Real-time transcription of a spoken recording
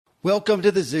Welcome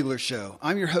to The Ziglar Show.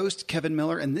 I'm your host, Kevin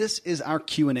Miller, and this is our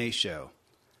Q&A show.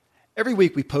 Every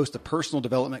week we post a personal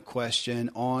development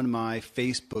question on my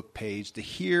Facebook page to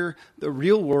hear the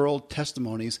real-world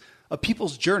testimonies of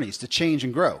people's journeys to change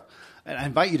and grow. And I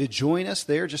invite you to join us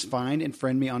there. Just find and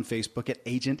friend me on Facebook at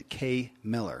Agent K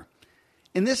Miller.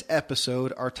 In this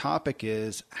episode, our topic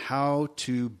is how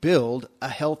to build a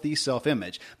healthy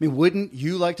self-image. I mean, wouldn't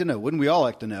you like to know, wouldn't we all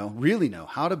like to know, really know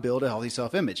how to build a healthy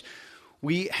self-image?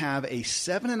 We have a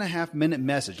 7.5-minute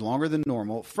message, longer than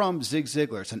normal, from Zig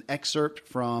Ziglar. It's an excerpt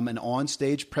from an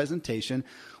on-stage presentation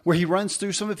where he runs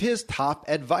through some of his top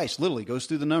advice, literally goes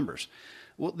through the numbers.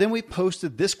 Well, then we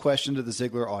posted this question to the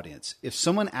Ziglar audience. If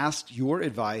someone asked your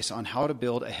advice on how to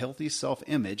build a healthy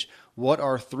self-image, what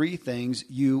are 3 things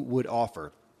you would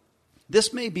offer?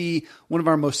 This may be one of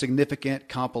our most significant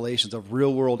compilations of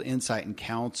real-world insight and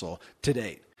counsel to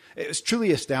date. It was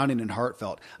truly astounding and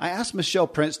heartfelt. I asked Michelle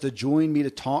Prince to join me to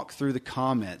talk through the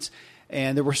comments,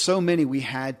 and there were so many we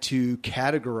had to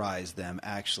categorize them,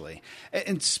 actually.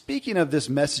 And speaking of this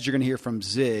message you're going to hear from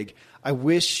Zig, I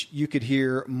wish you could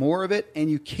hear more of it, and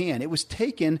you can. It was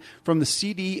taken from the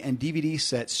CD and DVD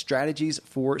set Strategies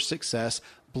for Success,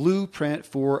 Blueprint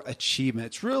for Achievement.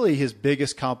 It's really his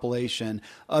biggest compilation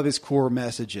of his core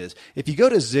messages. If you go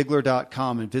to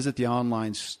Ziglar.com and visit the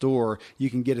online store, you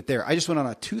can get it there. I just went on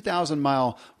a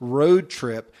 2,000-mile road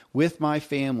trip with my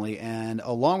family, and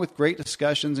along with great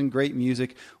discussions and great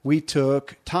music, we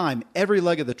took time every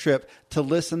leg of the trip to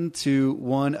listen to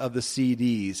one of the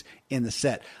CDs in the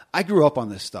set. I grew up on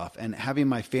this stuff, and having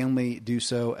my family do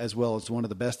so as well is one of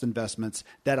the best investments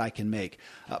that I can make.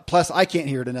 Plus, I can't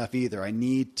hear it enough either. I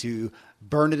need to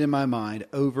burn it in my mind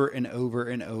over and over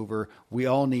and over. We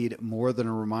all need more than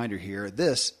a reminder here.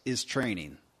 This is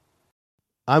training.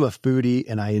 I'm a foodie,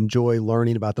 and I enjoy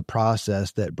learning about the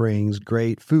process that brings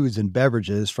great foods and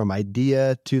beverages from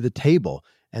idea to the table.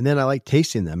 And then I like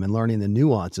tasting them and learning the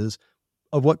nuances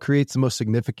of what creates the most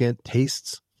significant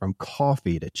tastes, from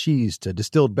coffee to cheese to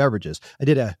distilled beverages. I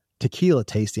did a tequila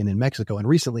tasting in Mexico, and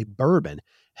recently bourbon.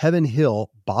 Heaven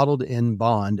Hill Bottled in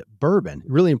Bond bourbon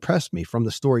really impressed me from the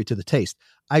story to the taste.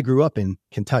 I grew up in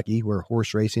Kentucky, where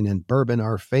horse racing and bourbon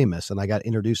are famous, and I got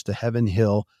introduced to Heaven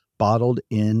Hill Bottled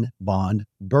in Bond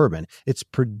bourbon. It's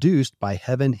produced by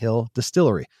Heaven Hill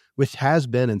Distillery, which has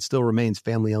been and still remains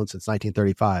family-owned since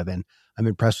 1935, and I'm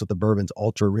impressed with the bourbon's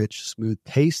ultra-rich, smooth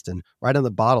taste, and right on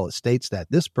the bottle it states that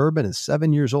this bourbon is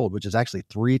 7 years old, which is actually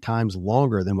 3 times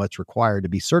longer than what's required to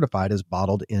be certified as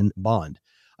bottled in bond.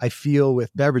 I feel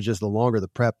with beverages, the longer the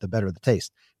prep, the better the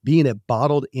taste. Being a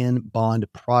bottled in bond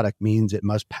product means it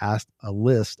must pass a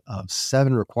list of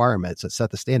 7 requirements that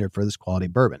set the standard for this quality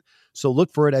bourbon. So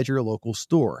look for it at your local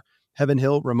store. Heaven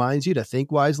Hill reminds you to think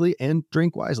wisely and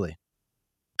drink wisely.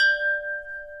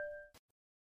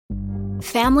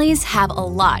 Families have a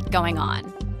lot going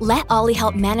on. Let Ollie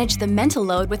help manage the mental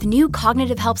load with new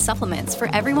cognitive help supplements for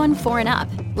everyone 4 and up,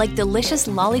 like delicious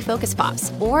Lolly Focus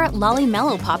Pops or Lolly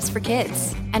Mellow Pops for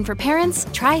kids. And for parents,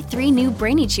 try 3 new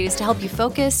Brainy Chews to help you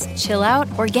focus, chill out,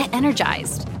 or get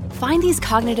energized. Find these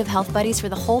cognitive health buddies for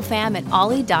the whole fam at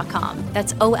ollie.com.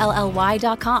 That's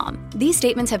OLLY.com. These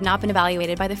statements have not been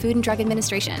evaluated by the Food and Drug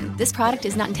Administration. This product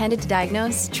is not intended to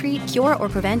diagnose, treat, cure, or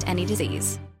prevent any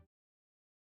disease.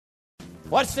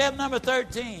 What's step number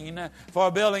 13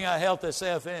 for building a healthy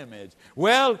self-image?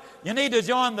 Well, you need to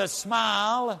join the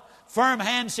Smile, Firm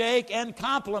Handshake, and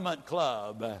Compliment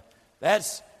Club.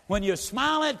 That's when you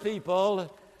smile at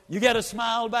people, you get a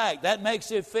smile back. That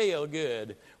makes you feel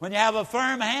good. When you have a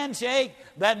firm handshake,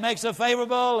 that makes a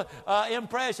favorable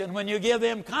impression. When you give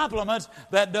them compliments,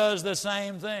 that does the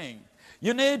same thing.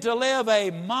 You need to live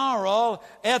a moral,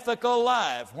 ethical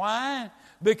life. Why?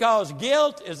 Because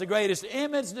guilt is the greatest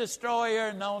image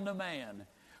destroyer known to man.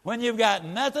 When you've got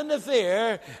nothing to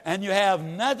fear and you have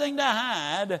nothing to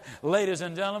hide, ladies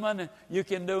and gentlemen, you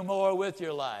can do more with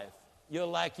your life.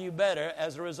 You'll like you better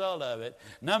as a result of it.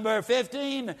 Number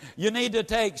 15, you need to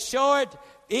take short,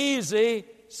 easy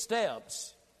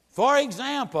steps. For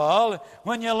example,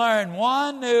 when you learn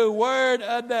 1 new word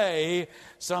a day,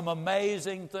 some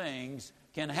amazing things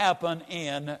can happen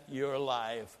in your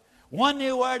life. 1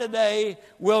 new word a day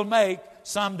will make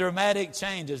some dramatic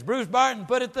changes. Bruce Barton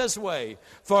put it this way: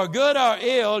 for good or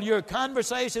ill, your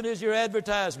conversation is your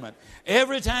advertisement.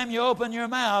 Every time you open your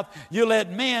mouth, you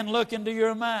let men look into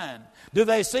your mind. Do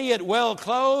they see it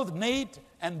well-clothed, neat,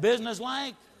 and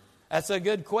businesslike? That's a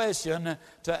good question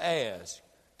to ask.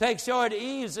 Take short,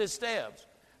 easy steps.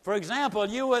 For example,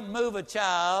 you wouldn't move a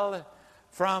child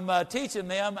from teaching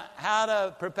them how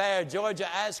to prepare Georgia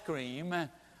ice cream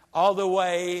all the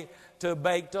way to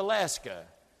baked Alaska.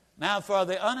 Now, for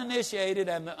the uninitiated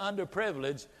and the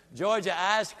underprivileged, Georgia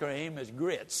ice cream is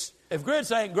grits. If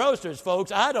grits ain't grocer's,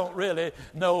 folks, I don't really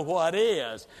know what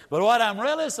is. But what I'm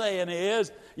really saying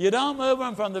is, you don't move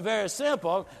them from the very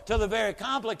simple to the very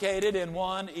complicated in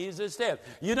one easy step.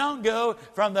 You don't go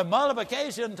from the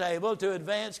multiplication table to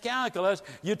advanced calculus.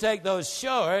 You take those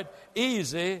short,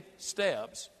 easy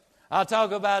steps. I'll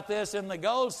talk about this in the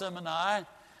Gold Seminar,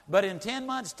 but in 10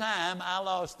 months' time, I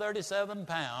lost 37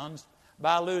 pounds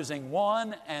by losing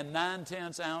 1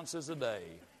 9/10 ounces a day.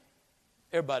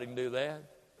 Everybody can do that.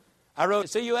 I wrote,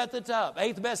 See You at the Top,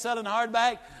 8th best-selling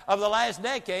hardback of the last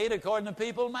decade, according to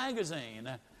People magazine.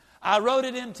 I wrote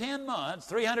it in 10 months,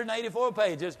 384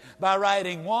 pages, by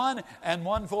writing 1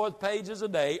 1/4 pages a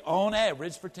day on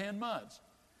average for 10 months.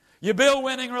 You build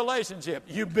winning relationship.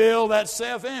 You build that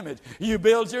self-image. You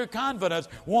build your confidence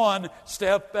one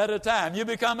step at a time. You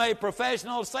become a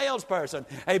professional salesperson,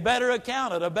 a better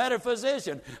accountant, a better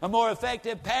physician, a more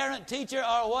effective parent, teacher,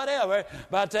 or whatever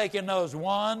by taking those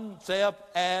one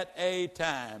step at a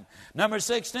time. Number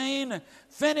 16,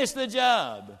 finish the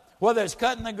job. Whether it's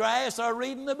cutting the grass or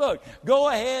reading the book, go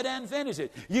ahead and finish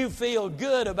it. You feel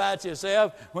good about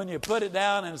yourself when you put it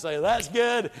down and say, that's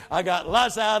good, I got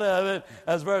lots out of it,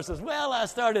 as versus, well, I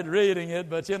started reading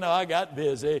it, but I got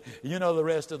busy. You know the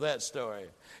rest of that story.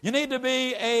 You need to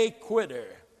be a quitter.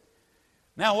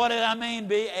 Now, what did I mean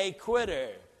be a quitter?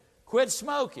 Quit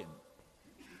smoking.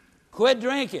 Quit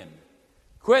drinking.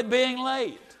 Quit being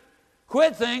late.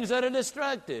 Quit things that are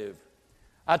destructive.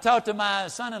 I talked to my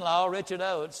son-in-law, Richard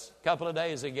Oates, a couple of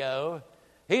days ago.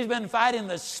 He's been fighting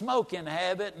the smoking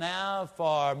habit now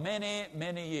for many,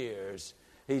 many years.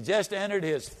 He just entered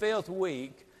his 5th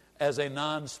week as a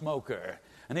non-smoker.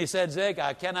 And he said, Zick,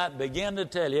 I cannot begin to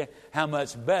tell you how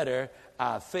much better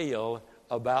I feel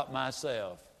about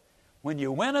myself. When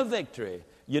you win a victory,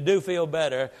 you do feel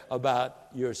better about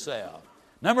yourself.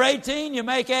 Number 18, you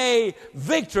make a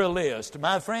victory list.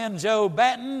 My friend Joe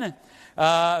Batten,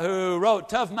 who wrote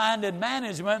Tough-Minded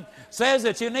Management, says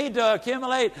that you need to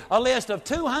accumulate a list of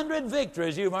 200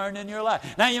 victories you've earned in your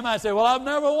life. Now you might say, well, I've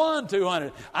never won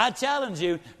 200. I challenge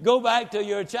you, go back to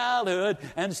your childhood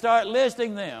and start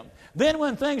listing them. Then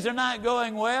when things are not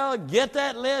going well, get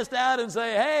that list out and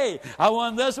say, hey, I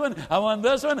won this one, I won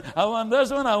this one, I won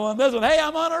this one, I won this one. Hey,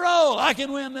 I'm on a roll. I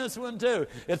can win this one too.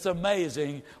 It's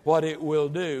amazing what it will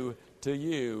do to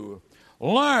you.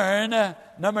 Learn,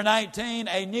 number 19,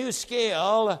 a new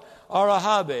skill or a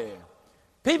hobby.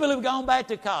 People who've gone back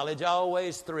to college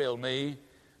always thrill me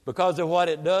because of what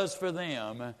it does for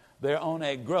them. They're on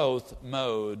a growth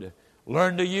mode.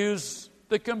 Learn to use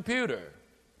the computer.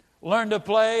 Learn to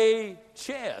play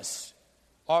chess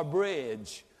or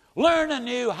bridge. Learn a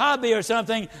new hobby or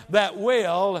something that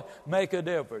will make a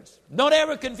difference. Don't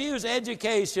ever confuse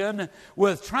education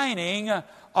with training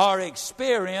or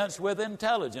experience with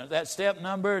intelligence. That's step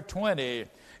number 20.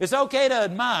 It's okay to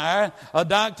admire a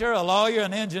doctor, a lawyer,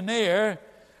 an engineer,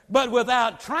 but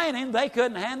without training, they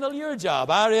couldn't handle your job.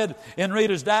 I read in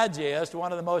Reader's Digest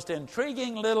one of the most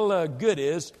intriguing little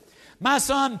goodies. My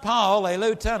son Paul, a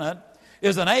lieutenant,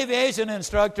 is an aviation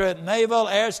instructor at Naval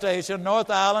Air Station,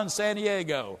 North Island, San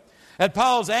Diego. At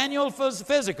Paul's annual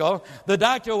physical, the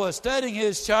doctor was studying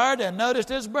his chart and noticed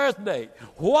his birth date.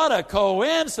 What a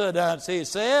coincidence, he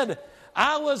said.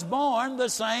 I was born the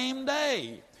same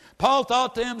day. Paul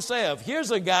thought to himself,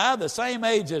 here's a guy the same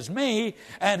age as me,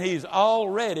 and he's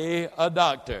already a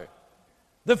doctor.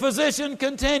 The physician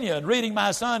continued reading my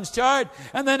son's chart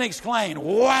and then exclaimed,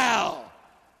 wow!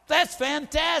 That's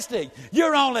fantastic.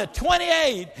 You're only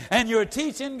 28 and you're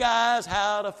teaching guys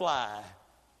how to fly.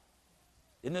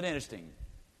 Isn't it interesting?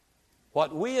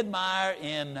 What we admire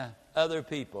in other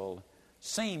people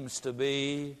seems to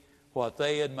be what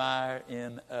they admire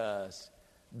in us.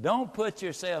 Don't put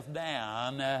yourself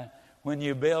down when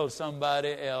you build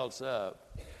somebody else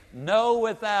up. Know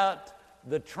without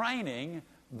the training,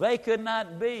 they could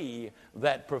not be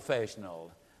that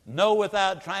professional. Know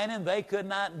without training, they could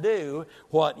not do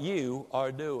what you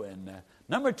are doing.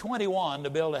 Number 21, to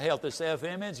build a healthy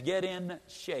self-image, get in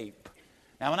shape.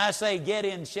 Now, when I say get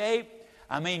in shape,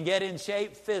 I mean get in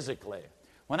shape physically.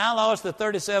 When I lost the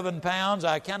 37 pounds,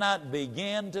 I cannot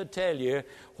begin to tell you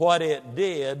what it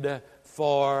did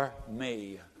for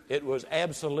me. It was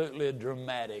absolutely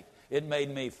dramatic. It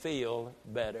made me feel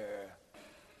better.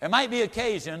 There might be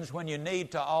occasions when you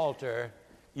need to alter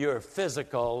your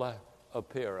physical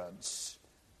appearance.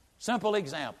 Simple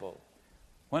example.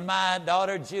 When my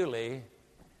daughter Julie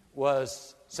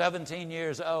was 17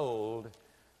 years old,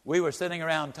 we were sitting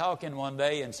around talking one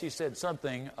day, and she said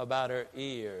something about her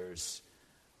ears.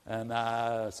 And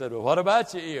I said, well, what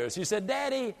about your ears? She said,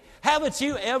 Daddy, haven't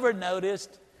you ever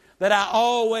noticed that I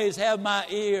always have my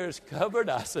ears covered?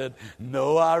 I said,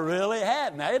 no, I really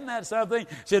hadn't. Now, isn't that something?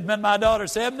 She'd been my daughter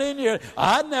 17 years.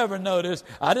 I'd never noticed.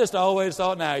 I just always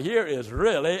thought, now, here is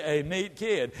really a neat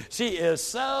kid. She is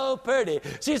so pretty.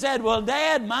 She said, well,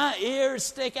 Dad, my ears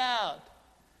stick out.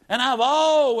 And I've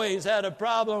always had a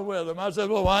problem with them. I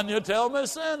said, well, why didn't you tell me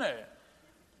sooner?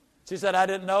 She said, I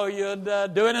didn't know you'd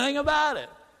do anything about it.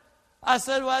 I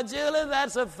said, well, Julie,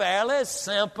 that's a fairly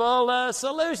simple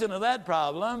solution to that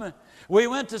problem. We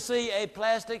went to see a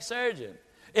plastic surgeon.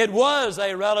 It was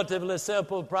a relatively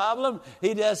simple problem.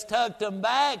 He just tucked them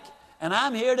back. And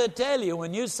I'm here to tell you,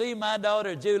 when you see my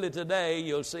daughter Julie today,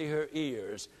 you'll see her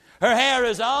ears. Her hair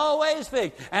is always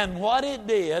fixed. And what it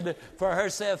did for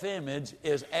her self-image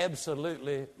is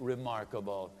absolutely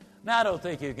remarkable. Now, I don't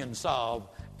think you can solve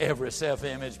every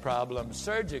self-image problem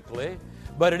surgically,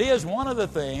 but it is one of the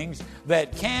things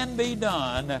that can be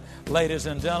done, ladies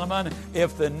and gentlemen,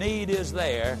 if the need is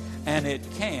there, and it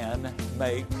can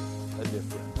make a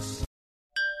difference.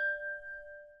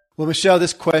 Well, Michelle,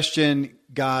 this question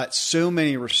got so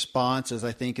many responses.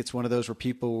 I think it's one of those where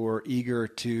people were eager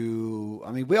to,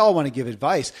 we all want to give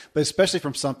advice, but especially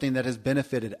from something that has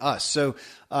benefited us. So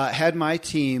had my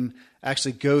team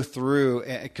actually go through,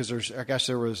 because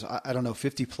there was,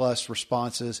 50 plus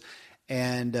responses,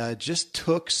 and just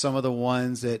took some of the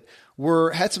ones that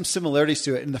had some similarities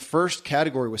to it. And the first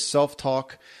category was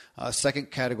self-talk.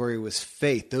 Second category was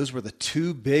faith. Those were the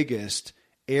two biggest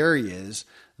areas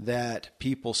that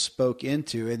people spoke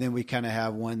into. And then we kind of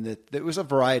have one that was a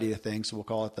variety of things. So we'll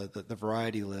call it the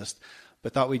variety list.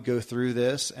 But thought we'd go through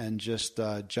this and just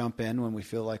jump in when we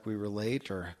feel like we relate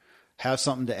or have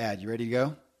something to add. You ready to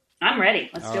go? I'm ready.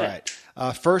 Let's do it.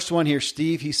 First one here,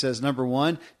 Steve, he says, number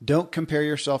one, don't compare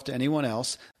yourself to anyone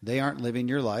else. They aren't living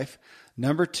your life.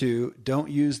 Number two, don't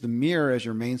use the mirror as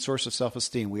your main source of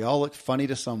self-esteem. We all look funny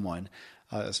to someone.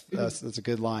 That's a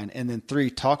good line. And then three,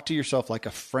 talk to yourself like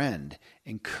a friend.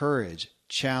 Encourage,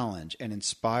 challenge, and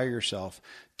inspire yourself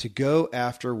to go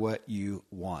after what you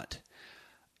want.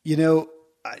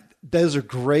 Those are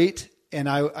great. And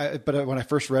but when I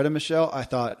first read them, Michelle, I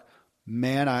thought,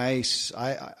 man, I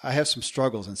have some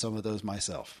struggles in some of those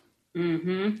myself.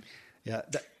 Mm-hmm. Yeah.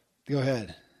 Go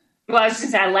ahead. Well, I was just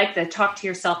going to say, I like the talk to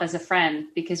yourself as a friend,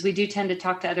 because we do tend to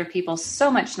talk to other people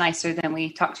so much nicer than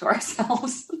we talk to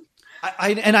ourselves.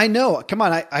 I know, come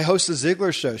on, I host a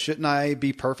Ziglar show. Shouldn't I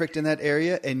be perfect in that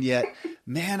area? And yet,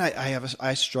 man,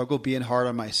 I struggle being hard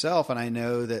on myself. And I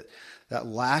know that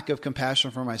lack of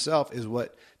compassion for myself is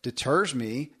what deters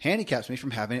me, handicaps me from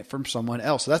having it from someone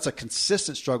else. So that's a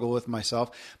consistent struggle with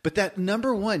myself. But that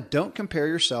number one, don't compare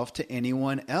yourself to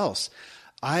anyone else.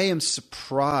 I am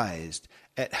surprised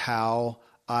at how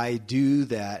I do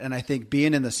that. And I think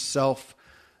being in the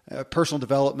personal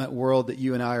development world that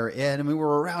you and I are in,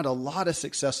 we're around a lot of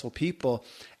successful people.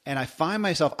 And I find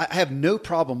myself, I have no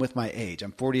problem with my age.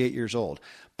 I'm 48 years old.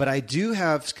 But I do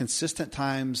have consistent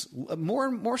times,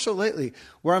 more so lately,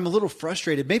 where I'm a little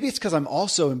frustrated. Maybe it's because I'm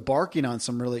also embarking on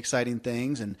some really exciting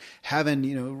things and having,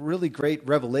 really great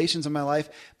revelations in my life.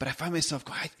 But I find myself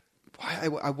going,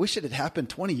 I wish it had happened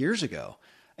 20 years ago.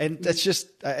 And that's just,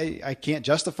 I can't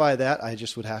justify that. I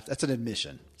just would have, that's an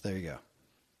admission. There you go.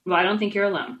 Well, I don't think you're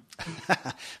alone.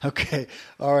 Okay.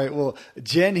 All right. Well,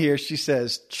 Jen here, she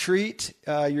says, treat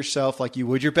yourself like you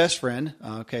would your best friend.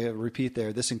 Okay. I'll repeat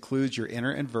there. This includes your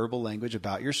inner and verbal language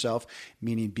about yourself,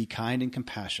 meaning be kind and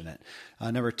compassionate.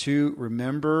 Number two,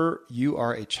 remember you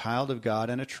are a child of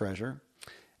God and a treasure.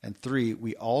 And three,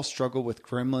 we all struggle with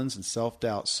gremlins and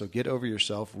self-doubt, so get over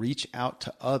yourself, reach out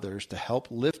to others to help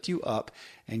lift you up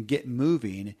and get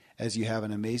moving, as you have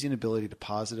an amazing ability to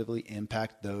positively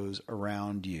impact those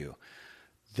around you.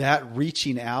 That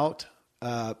reaching out,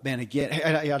 man, again,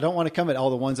 I don't want to come at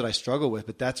all the ones that I struggle with,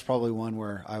 but that's probably one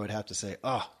where I would have to say,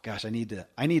 oh gosh, I need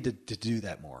to do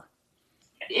that more.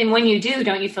 And when you do,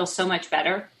 don't you feel so much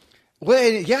better?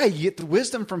 Well, yeah, you get the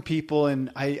wisdom from people,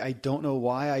 and I don't know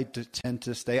why I tend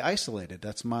to stay isolated.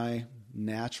 That's my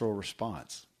natural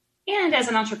response. And as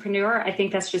an entrepreneur, I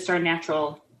think that's just our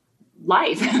natural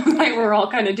life. Like, we're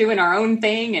all kind of doing our own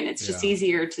thing, and it's just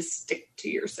easier to stick to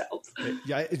yourself.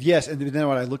 Yeah, yes, and then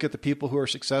when I look at the people who are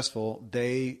successful,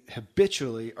 they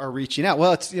habitually are reaching out.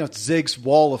 Well, it's Zig's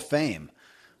wall of fame.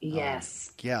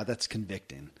 Yes. Yeah, that's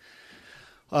convicting.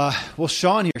 Well,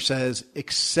 Sean here says,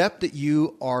 accept that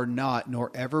you are not,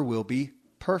 nor ever will be,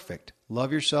 perfect.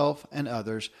 Love yourself and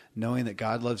others, knowing that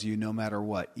God loves you no matter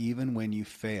what, even when you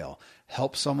fail.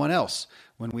 Help someone else.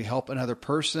 When we help another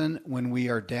person, when we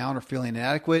are down or feeling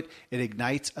inadequate, it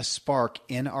ignites a spark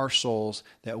in our souls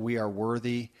that we are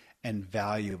worthy and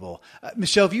valuable.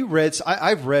 Michelle, have you read,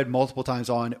 I've read multiple times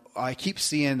I keep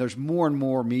seeing there's more and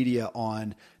more media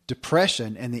on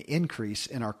depression and the increase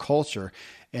in our culture.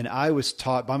 And I was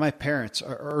taught by my parents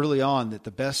early on that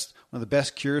one of the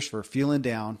best cures for feeling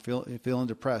down, feeling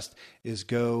depressed is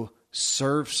go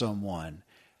serve someone,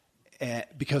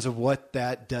 because of what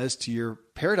that does to your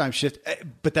paradigm shift.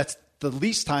 But that's the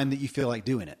least time that you feel like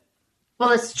doing it.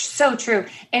 Well, it's so true.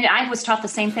 And I was taught the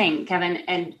same thing, Kevin.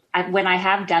 And when I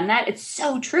have done that, it's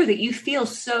so true that you feel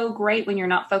so great when you're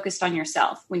not focused on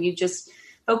yourself, when you just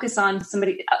focus on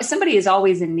somebody is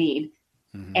always in need.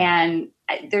 Mm-hmm. And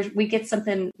we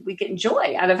get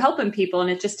joy out of helping people. And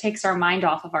it just takes our mind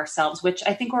off of ourselves, which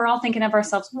I think we're all thinking of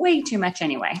ourselves way too much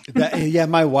anyway. Yeah.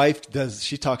 My wife does.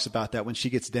 She talks about that when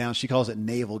she gets down, she calls it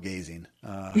navel gazing.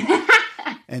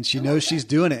 And she knows she's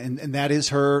doing it. And that is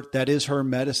her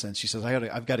medicine. She says,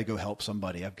 I've got to go help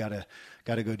somebody. I've got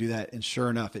to go do that. And sure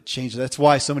enough, it changes. That's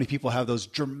why so many people have those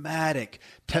dramatic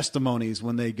testimonies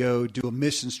when they go do a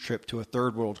missions trip to a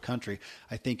third world country.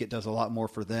 I think it does a lot more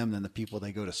for them than the people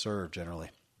they go to serve generally.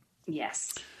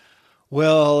 Yes.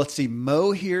 Well, let's see.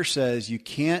 Mo here says you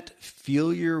can't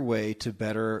feel your way to a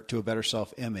better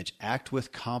self-image. Act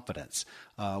with confidence.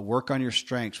 Work on your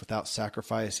strengths without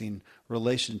sacrificing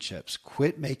relationships.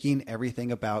 Quit making everything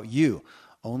about you.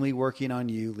 Only working on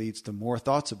you leads to more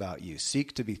thoughts about you.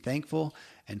 Seek to be thankful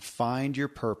and find your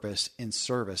purpose in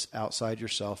service outside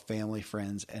yourself, family,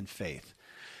 friends, and faith.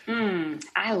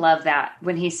 I love that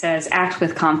when he says act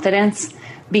with confidence,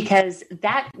 because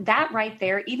that right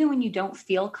there, even when you don't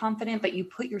feel confident, but you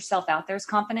put yourself out there as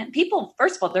confident, people,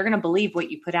 first of all, they're going to believe what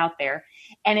you put out there.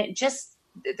 And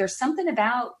there's something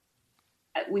about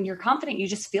when you're confident, you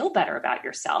just feel better about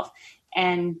yourself.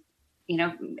 And,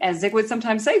 as Zig would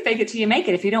sometimes say, fake it till you make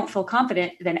it. If you don't feel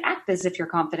confident, then act as if you're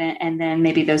confident. And then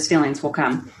maybe those feelings will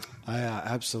come.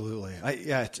 Absolutely.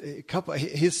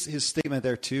 His statement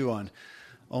there too on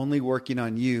only working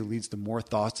on you leads to more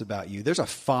thoughts about you. There's a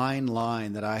fine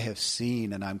line that I have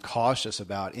seen and I'm cautious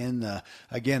about in the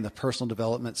personal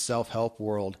development, self-help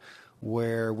world,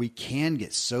 where we can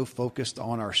get so focused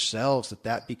on ourselves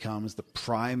that becomes the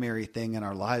primary thing in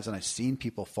our lives. And I've seen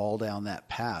people fall down that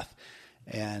path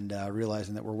and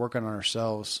realizing that we're working on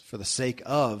ourselves for the sake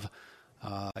of,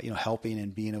 helping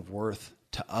and being of worth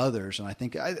to others. And I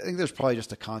think there's probably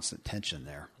just a constant tension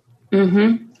there.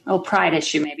 Mm-hmm. Oh, pride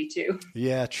issue maybe too.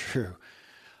 Yeah, true.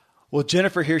 Well,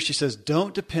 Jennifer here, she says,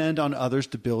 don't depend on others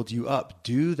to build you up.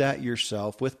 Do that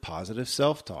yourself with positive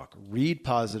self-talk. Read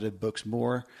positive books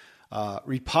more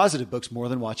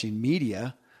than watching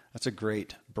media. That's a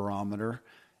great barometer.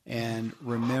 And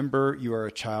remember, you are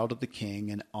a child of the King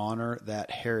and honor that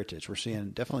heritage. We're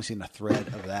definitely seeing a thread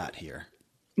of that here.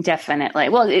 Definitely.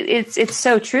 Well, it's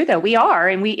so true though. We are,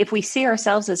 and if we see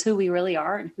ourselves as who we really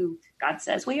are and who God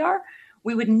says we are,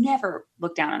 we would never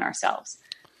look down on ourselves.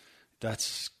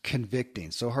 That's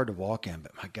convicting. So hard to walk in,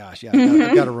 but my gosh, yeah,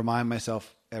 I've got to remind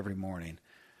myself every morning.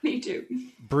 Me too.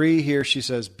 Bree here, she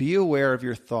says, be aware of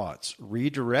your thoughts.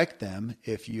 Redirect them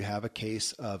if you have a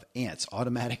case of ants,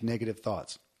 automatic negative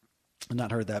thoughts. I've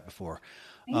not heard that before.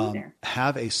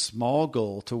 Have a small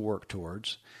goal to work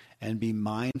towards and be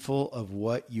mindful of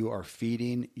what you are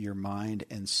feeding your mind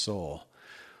and soul.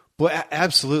 Well,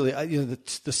 absolutely.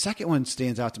 The second one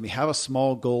stands out to me. Have a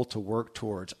small goal to work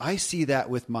towards. I see that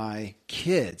with my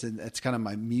kids, and that's kind of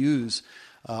my muse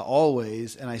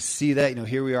always. And I see that,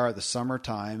 here we are at the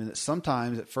summertime, and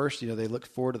sometimes at first, they look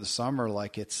forward to the summer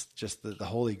like it's just the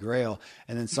holy grail.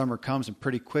 And then summer comes and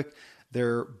pretty quick,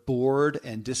 they're bored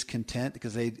and discontent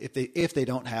because if they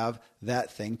don't have that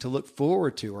thing to look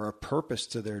forward to or a purpose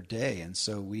to their day. And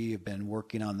so we have been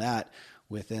working on that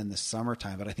within the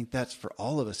summertime. But I think that's for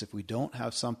all of us. If we don't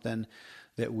have something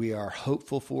that we are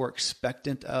hopeful for,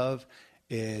 expectant of,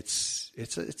 it's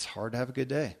hard to have a good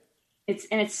day.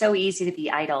 It's so easy to be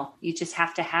idle. You just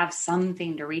have to have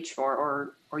something to reach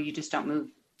for, or you just don't move.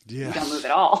 Yes. You don't move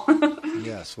at all.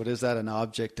 Yes. What is that? An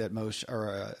object at motion,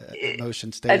 or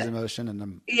motion stays in motion, and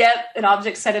an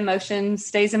object set in motion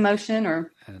stays in motion,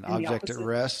 or an object at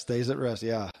rest stays at rest.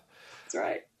 Yeah, that's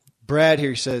right. Brad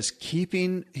here says,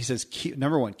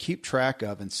 number one, keep track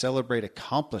of and celebrate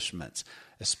accomplishments,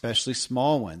 especially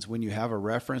small ones. When you have a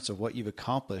reference of what you've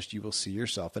accomplished, you will see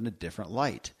yourself in a different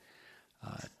light.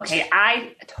 Okay,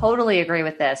 I totally agree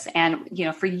with this. And,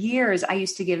 for years, I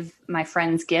used to give my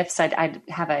friends gifts. I'd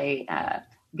have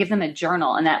give them a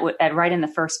journal, and I'd write in the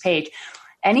first page,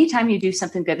 anytime you do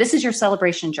something good, this is your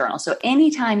celebration journal. So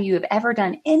anytime you have ever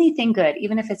done anything good,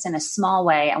 even if it's in a small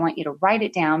way, I want you to write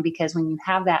it down, because when you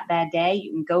have that bad day,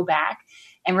 you can go back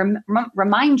and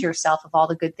remind yourself of all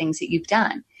the good things that you've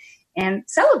done. and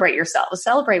celebrate yourself,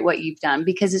 celebrate what you've done,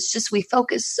 because it's just, we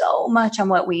focus so much on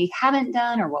what we haven't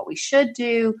done or what we should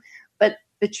do. But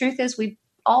the truth is, we've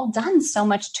all done so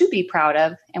much to be proud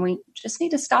of, and we just need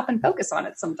to stop and focus on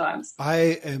it sometimes.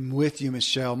 I am with you,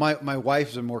 Michelle. My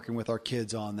wife's been working with our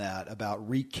kids on that, about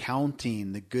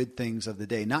recounting the good things of the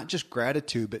day, not just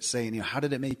gratitude, but saying, how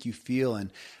did it make you feel?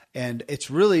 And it's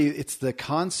the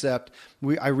concept.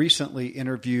 I recently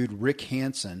interviewed Rick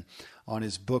Hansen on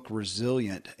his book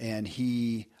Resilience,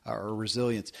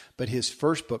 but his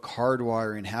first book,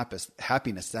 Hardwiring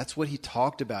Happiness, that's what he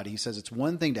talked about. He says it's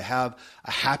one thing to have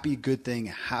a happy, good thing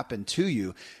happen to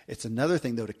you. It's another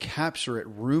thing, though, to capture it,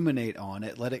 ruminate on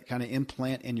it, let it kind of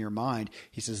implant in your mind.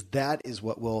 He says that is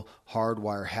what will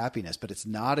hardwire happiness. But it's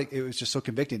not, it was just so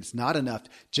convicting. It's not enough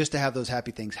just to have those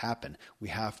happy things happen. We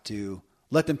have to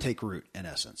let them take root, in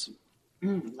essence.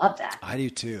 Love that. I do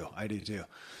too.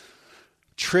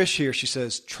 Trish here, she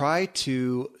says, try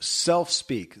to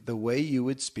self-speak the way you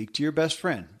would speak to your best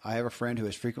friend. I have a friend who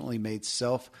has frequently made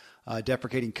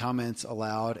self-deprecating comments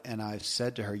aloud, and I've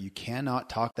said to her, you cannot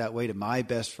talk that way to my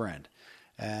best friend.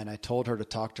 And I told her to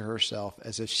talk to herself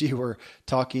as if she were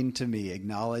talking to me,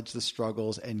 acknowledge the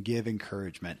struggles and give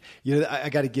encouragement. I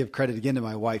got to give credit again to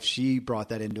my wife. She brought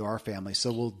that into our family.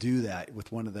 So we'll do that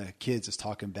with one of the kids that's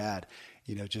talking bad.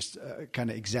 Just kind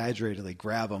of exaggeratedly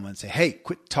grab them and say, hey,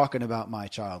 quit talking about my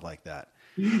child like that.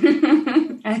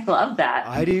 I love that.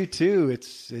 I do too.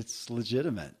 It's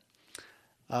legitimate.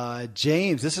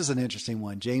 James, this is an interesting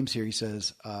one. James here, he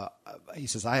says,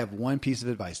 I have one piece of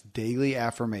advice, daily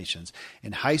affirmations.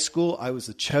 In high school, I was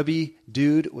a chubby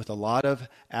dude with a lot of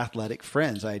athletic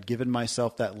friends. I had given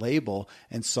myself that label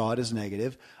and saw it as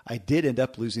negative. I did end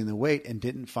up losing the weight and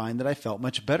didn't find that I felt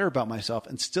much better about myself.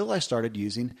 And still I started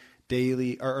using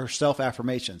daily or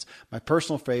self-affirmations. My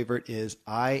personal favorite is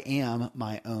I am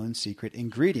my own secret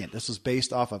ingredient. This was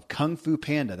based off of Kung Fu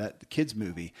Panda, that kids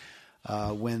movie.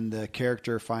 When the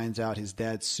character finds out his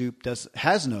dad's soup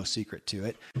has no secret to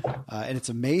it. And it's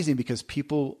amazing because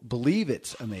people believe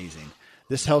it's amazing.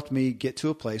 This helped me get to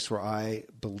a place where I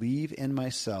believe in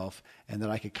myself and that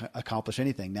I could accomplish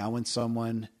anything. Now, when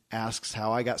someone asks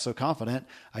how I got so confident,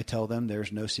 I tell them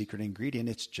there's no secret ingredient.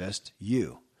 It's just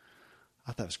you. I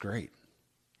thought that was great.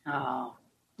 Oh,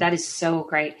 that is so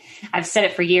great. I've said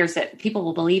it for years that people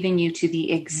will believe in you to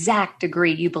the exact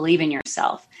degree you believe in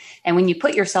yourself. And when you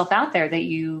put yourself out there that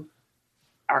you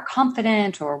are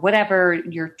confident or whatever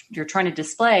you're trying to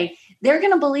display, they're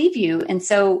going to believe you. And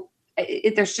so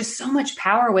there's just so much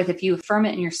power with, if you affirm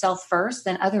it in yourself first,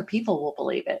 then other people will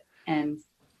believe it. And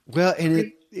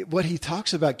what he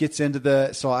talks about gets into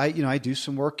I do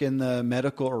some work in the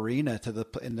medical arena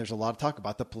and there's a lot of talk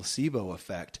about the placebo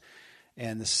effect.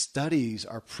 And the studies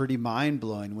are pretty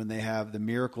mind-blowing when they have the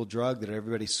miracle drug that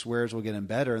everybody swears will get them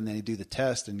better, and then they do the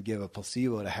test and give a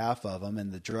placebo to half of them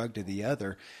and the drug to the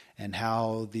other, and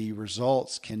how the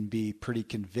results can be pretty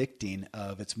convicting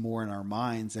of it's more in our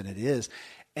minds than it is.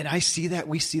 And we see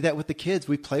that with the kids.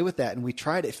 We play with that and we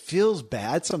try it. It feels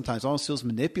bad sometimes, almost feels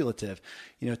manipulative,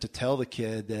 to tell the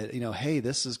kid that, hey,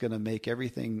 this is going to make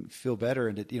everything feel better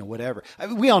and whatever. I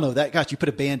mean, we all know that. Gosh, you put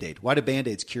a Band-Aid. Why do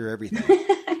Band-Aids cure everything?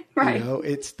 Right.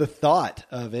 It's the thought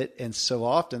of it. And so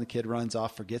often the kid runs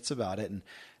off, forgets about it. And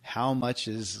how much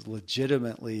is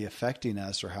legitimately affecting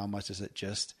us, or how much is it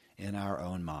just in our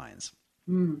own minds?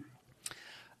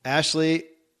 Ashley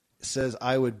says,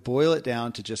 I would boil it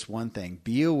down to just one thing.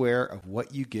 Be aware of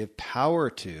what you give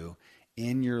power to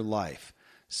in your life.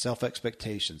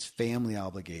 Self-expectations, family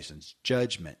obligations,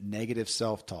 judgment, negative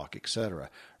self-talk, etc.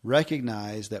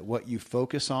 Recognize that what you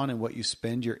focus on and what you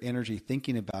spend your energy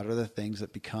thinking about are the things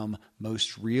that become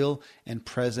most real and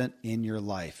present in your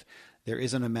life. There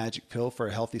isn't a magic pill for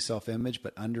a healthy self-image,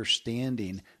 but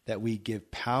understanding that we give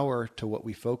power to what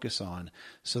we focus on.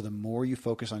 So the more you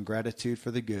focus on gratitude for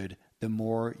the good, the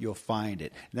more you'll find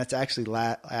it. And that's actually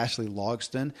Ashley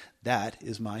Logston. That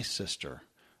is my sister.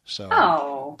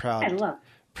 So proud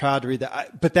to read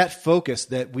that. But that focus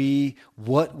that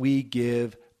what we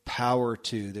give power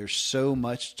to, there's so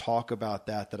much talk about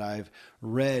that I've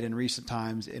read in recent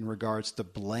times in regards to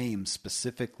blame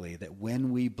specifically, that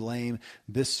when we blame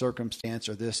this circumstance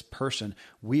or this person,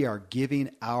 we are giving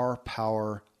our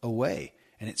power away.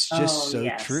 And it's just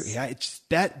true. Yeah,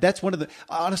 that's one of the,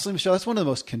 honestly, Michelle, that's one of the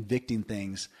most convicting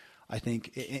things I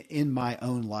think in my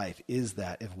own life, is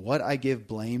that if what I give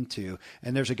blame to,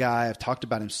 and there's a guy, I've talked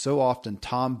about him so often,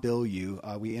 Tom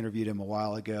Bilyeu, we interviewed him a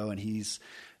while ago, and he's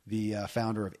the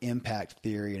founder of Impact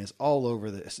Theory and is all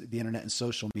over the internet and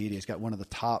social media. He's got one of the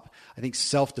top, I think,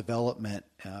 self-development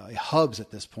hubs at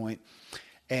this point.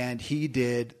 And he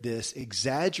did this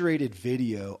exaggerated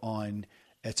video on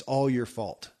it's all your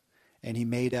fault. and he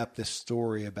made up this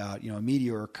story about, a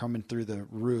meteor coming through the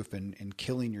roof and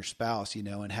killing your spouse,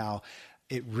 and how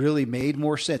it really made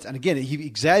more sense. And again, he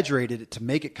exaggerated it to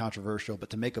make it controversial, but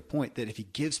to make a point that if he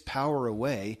gives power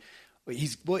away,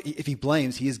 if he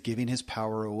blames, he is giving his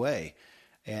power away.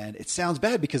 And it sounds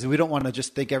bad because we don't want to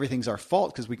just think everything's our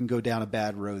fault, because we can go down a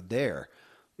bad road there.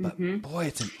 But boy,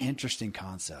 it's an interesting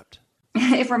concept.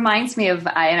 It reminds me of,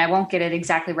 and I won't get it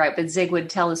exactly right, but Zig would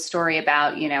tell a story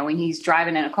about, when he's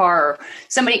driving in a car, or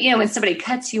somebody, when somebody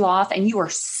cuts you off and you are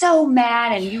so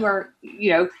mad and you are,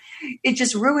 it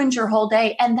just ruins your whole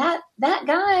day. And that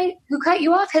guy who cut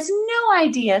you off has no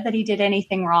idea that he did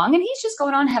anything wrong. And he's just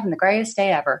going on having the greatest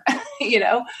day ever,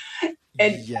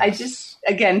 And yes. I just,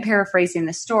 again, paraphrasing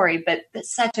the story, but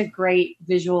that's such a great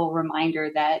visual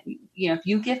reminder that, if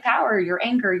you give power, your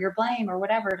anger, your blame, or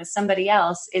whatever to somebody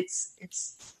else, it's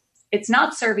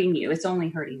not serving you. It's only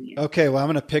hurting you. Okay. Well, I'm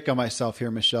going to pick on myself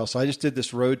here, Michelle. So I just did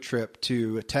this road trip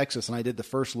to Texas, and I did the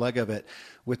first leg of it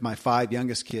with my 5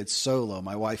 youngest kids solo.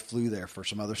 My wife flew there for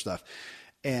some other stuff.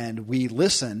 And we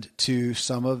listened to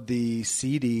some of the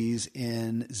CDs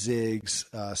in Zig's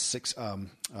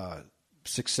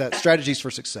Success Strategies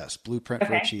for Success, Blueprint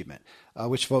for Achievement,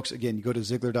 which, folks, again, you go to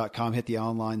Ziglar.com, hit the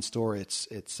online store. It's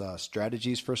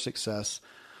Strategies for Success,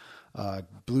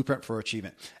 Blueprint for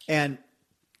Achievement. And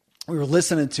we were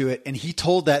listening to it, and he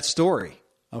told that story.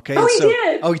 Okay. Oh, he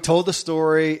did. Oh, he told the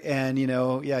story, and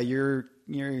you're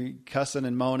cussing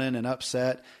and moaning and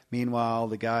upset. Meanwhile,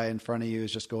 the guy in front of you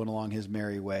is just going along his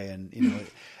merry way.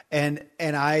 And,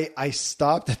 and I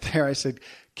stopped it there. I said,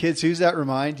 kids, who's that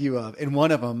remind you of? And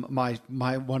one of them,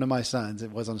 one of my sons,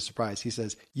 it wasn't a surprise. He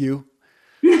says, you.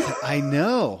 I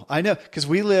know. Because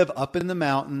we live up in the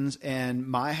mountains, and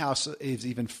my house is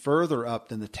even further up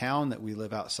than the town that we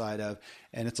live outside of.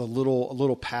 And it's a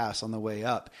little pass on the way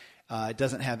up. It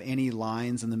doesn't have any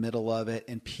lines in the middle of it.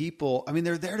 And people,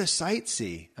 they're there to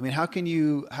sightsee. How can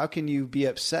you be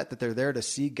upset that they're there to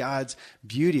see God's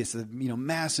beauty? It's a,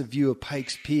 massive view of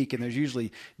Pikes Peak, and there's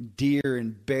usually deer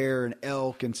and bear and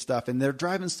elk and stuff, and they're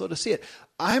driving slow to see it.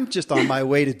 I'm just on my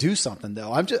way to do something,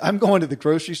 though. I'm going to the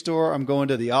grocery store. I'm going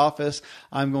to the office.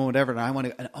 I'm going whatever.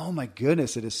 And oh my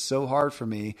goodness, it is so hard for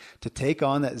me to take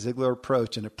on that Ziglar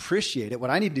approach and appreciate it. What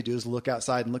I need to do is look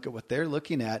outside and look at what they're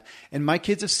looking at. And my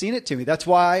kids have seen it to me. That's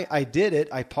why I did it.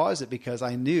 I paused it because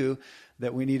I knew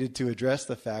that we needed to address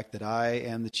the fact that I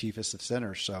am the chiefest of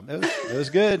sinners. So it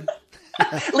was good.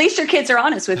 At least your kids are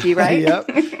honest with you, right?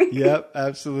 Yep,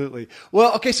 absolutely.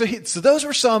 Well, okay, so those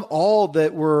were all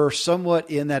that were somewhat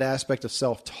in that aspect of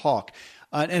self-talk.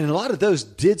 And a lot of those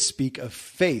did speak of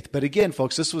faith. But again,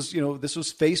 folks, this was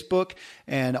Facebook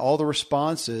and all the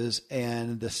responses.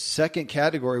 And the second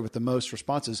category with the most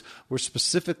responses were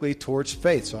specifically towards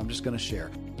faith. So I'm just going to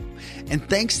share. And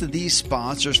thanks to these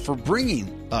sponsors for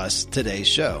bringing us today's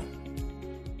show.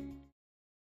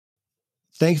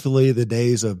 Thankfully, the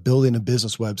days of building a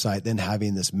business website, then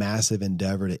having this massive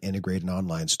endeavor to integrate an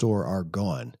online store are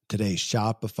gone. Today,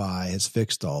 Shopify has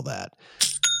fixed all that.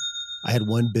 I had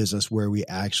one business where we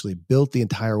actually built the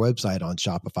entire website on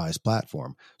Shopify's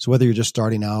platform. So whether you're just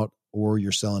starting out or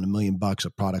you're selling $1 million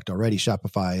of product already,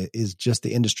 Shopify is just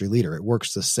the industry leader. It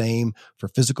works the same for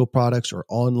physical products or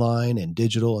online and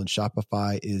digital, and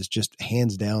Shopify is just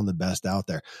hands down the best out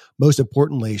there. Most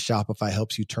importantly, Shopify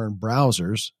helps you turn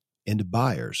browsers into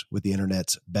buyers with the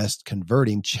internet's best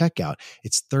converting checkout.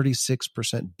 It's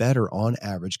 36% better on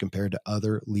average compared to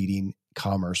other leading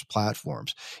commerce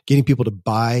platforms. Getting people to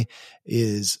buy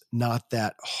is not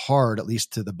that hard, at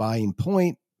least to the buying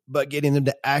point, but getting them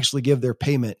to actually give their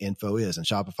payment info is, and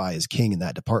Shopify is king in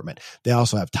that department. They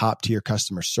also have top tier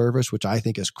customer service, which I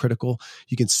think is critical.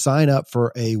 You can sign up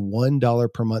for a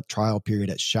 $1 per month trial period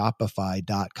at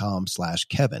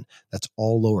shopify.com/Kevin. That's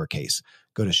all lowercase.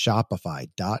 Go to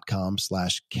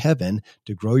shopify.com/Kevin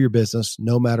to grow your business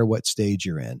no matter what stage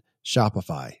you're in.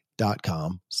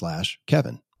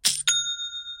 Shopify.com/Kevin.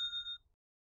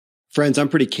 Friends, I'm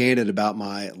pretty candid about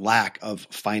my lack of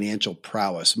financial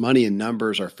prowess. Money and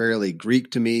numbers are fairly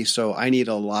Greek to me, so I need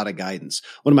a lot of guidance.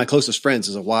 One of my closest friends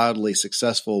is a wildly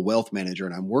successful wealth manager,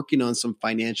 and I'm working on some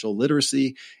financial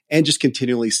literacy and just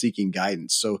continually seeking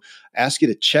guidance. So I ask you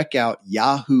to check out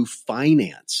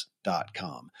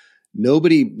yahoofinance.com.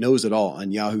 Nobody knows it all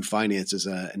on Yahoo Finance is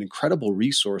an incredible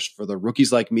resource for the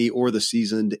rookies like me or the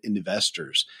seasoned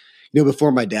investors.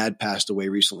 Before my dad passed away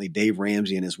recently, Dave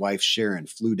Ramsey and his wife Sharon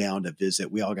flew down to visit.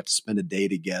 We all got to spend a day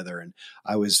together, and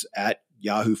I was at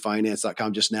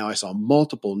yahoofinance.com. Just now, I saw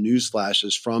multiple news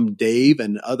flashes from Dave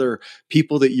and other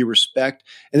people that you respect,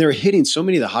 and they're hitting so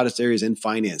many of the hottest areas in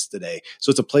finance today. So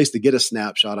it's a place to get a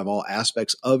snapshot of all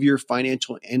aspects of your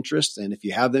financial interests. And if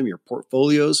you have them, your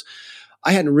portfolios.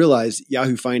 I hadn't realized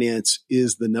Yahoo Finance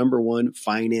is the #1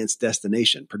 finance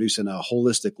destination, producing a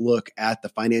holistic look at the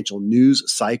financial news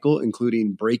cycle,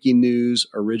 including breaking news,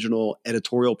 original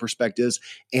editorial perspectives,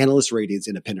 analyst ratings,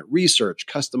 independent research,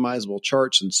 customizable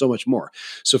charts, and so much more.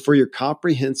 So for your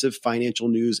comprehensive financial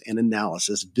news and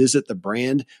analysis, visit the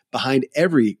brand behind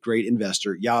every great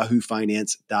investor,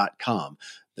 yahoofinance.com,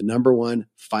 the #1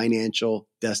 financial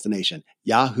destination,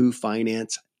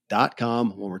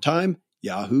 yahoofinance.com. One more time,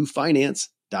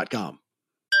 yahoofinance.com.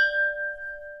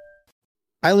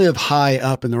 I live high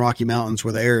up in the Rocky Mountains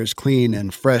where the air is clean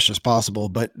and fresh as possible,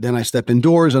 but then I step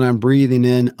indoors and I'm breathing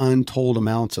in untold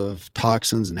amounts of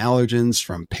toxins and allergens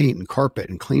from paint and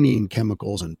carpet and cleaning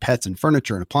chemicals and pets and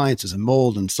furniture and appliances and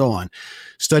mold and so on.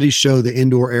 Studies show the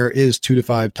indoor air is 2 to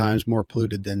 5 times more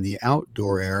polluted than the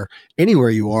outdoor air anywhere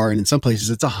you are, and in some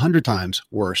places it's 100 times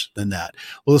worse than that.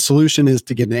 Well, the solution is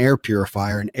to get an air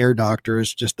purifier, and Air Doctor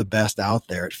is just the best out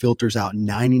there. It filters out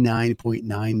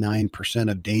 99.99%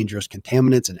 of dangerous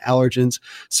contaminants and allergens,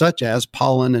 such as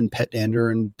pollen and pet dander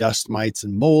and dust mites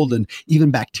and mold and even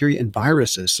bacteria and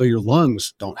viruses, so your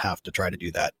lungs don't have to try to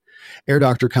do that. Air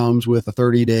Doctor comes with a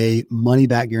 30-day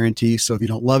money-back guarantee, so if you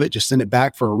don't love it, just send it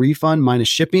back for a refund minus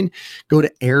shipping. Go to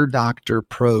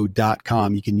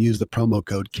airdoctorpro.com. You can use the promo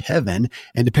code Kevin,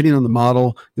 and depending on the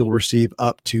model, you'll receive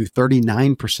up to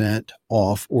 39%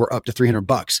 off or up to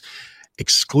 $300.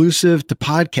 Exclusive to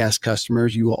podcast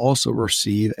customers, you will also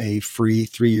receive a free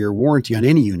 3-year warranty on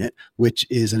any unit, which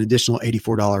is an additional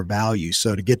 $84 value.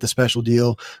 So to get the special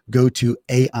deal, go to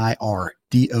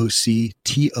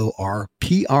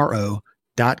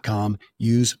airdoctorpro.com.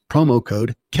 Use promo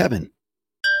code Kevin.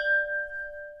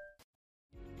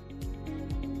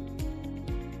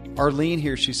 Arlene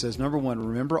here, she says, #1,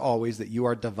 remember always that you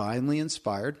are divinely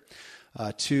inspired.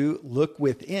 2, look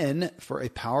within for a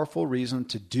powerful reason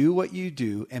to do what you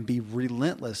do and be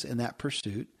relentless in that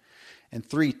pursuit. And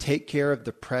 3, take care of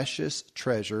the precious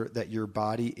treasure that your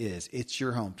body is. It's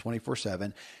your home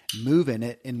 24/7. Move in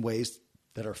it in ways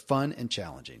that are fun and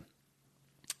challenging.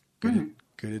 Good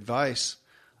advice.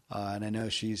 And I know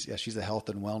she's a health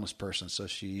and wellness person, so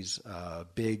she's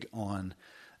big on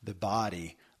the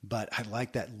body. But I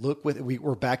like that.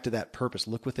 We're back to that purpose.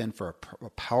 Look within for a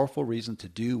powerful reason to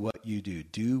do what you do.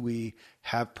 Do we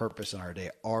have purpose in our day?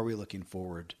 Are we looking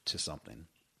forward to something?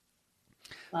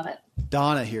 Love it.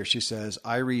 Donna here, she says,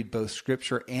 I read both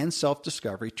scripture and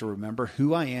self-discovery to remember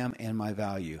who I am and my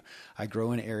value. I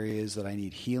grow in areas that I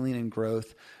need healing and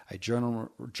growth. I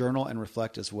journal and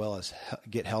reflect, as well as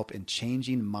get help in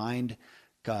changing mind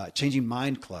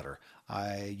clutter.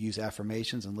 I use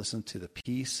affirmations and listen to the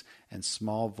peace and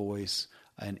small voice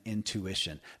and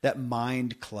intuition. That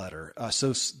mind clutter.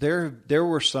 So there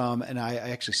were some, and I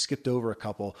actually skipped over a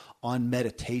couple on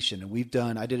meditation.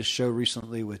 And I did a show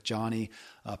recently with Johnny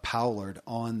Powlard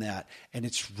on that. And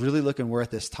it's really we're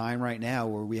at this time right now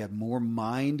where we have more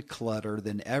mind clutter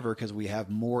than ever because we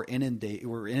have we're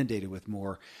inundated with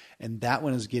more. And that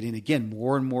one is getting, again,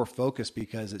 more and more focused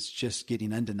because it's just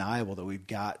getting undeniable that we've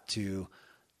got to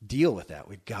deal with that.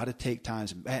 We've got to take time.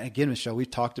 And again, Michelle,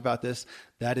 we've talked about this.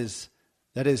 That is,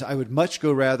 I would much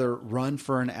rather run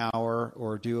for an hour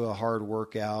or do a hard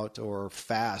workout or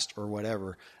fast or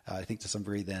whatever, I think to some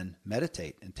degree, than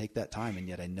meditate and take that time. And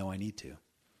yet I know I need to.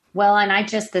 Well, and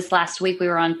this last week, we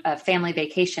were on a family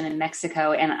vacation in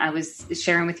Mexico, and I was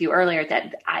sharing with you earlier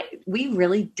that we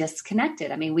really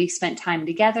disconnected. I mean, we spent time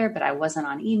together, but I wasn't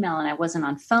on email and I wasn't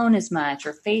on phone as much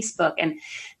or Facebook. And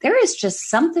there is just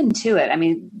something to it. I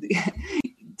mean,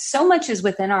 so much is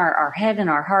within our head and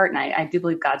our heart. And I do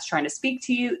believe God's trying to speak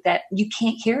to you that you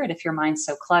can't hear it if your mind's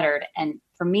so cluttered. And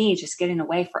for me, just getting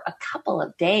away for a couple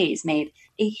of days made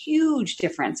a huge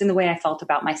difference in the way I felt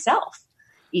about myself.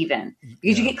 Even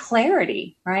because you get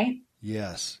clarity, right?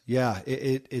 Yes. Yeah.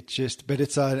 It just, but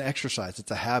it's an exercise. It's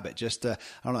a habit. Just, I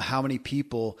don't know how many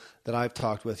people that I've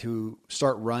talked with who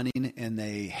start running and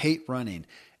they hate running.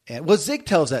 And Zig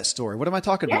tells that story. What am I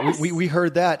talking Yes. about? We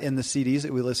heard that in the CDs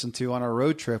that we listened to on our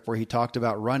road trip where he talked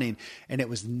about running, and it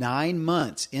was 9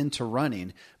 months into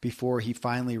running before he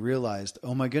finally realized,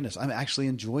 oh my goodness, I'm actually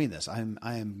enjoying this. I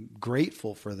am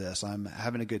grateful for this. I'm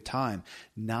having a good time.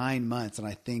 9 months. And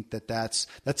I think that's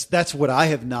what I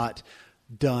have not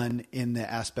done in the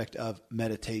aspect of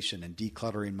meditation and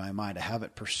decluttering my mind. I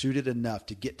haven't pursued it enough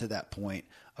to get to that point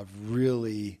of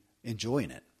really enjoying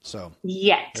it. So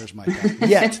yet. There's my time.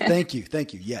 Yet. Thank you.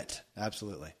 Yet.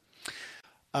 Absolutely.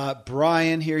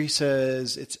 Brian here, he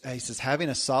says having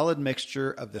a solid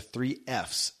mixture of the 3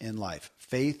 F's in life: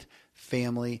 faith,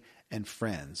 family, and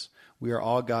friends. We are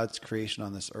all God's creation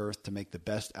on this earth to make the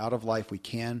best out of life we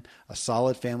can. A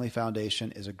solid family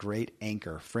foundation is a great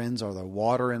anchor. Friends are the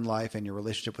water in life, and your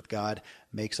relationship with God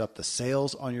makes up the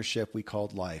sails on your ship we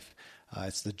called life.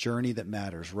 It's the journey that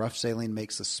matters. Rough sailing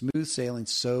makes the smooth sailing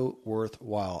so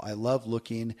worthwhile. I love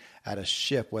looking at a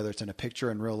ship, whether it's in a picture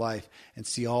in real life, and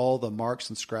see all the marks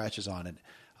and scratches on it.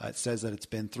 It says that it's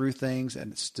been through things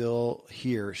and it's still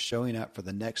here, showing up for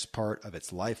the next part of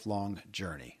its lifelong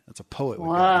journey. That's a poet.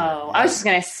 Whoa. I was just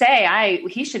going to say,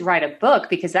 he should write a book,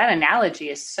 because that analogy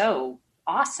is so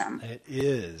awesome. It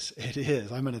is.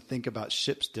 I'm going to think about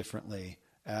ships differently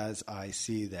as I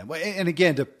see them. And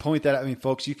again, to point that out, I mean,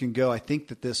 folks, you can go, I think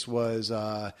that this was,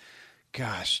 I'm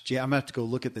going to have to go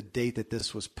look at the date that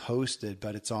this was posted,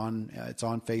 but it's on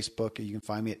Facebook. You can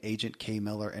find me at Agent K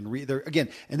Miller and read there again.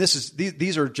 And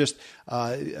these are just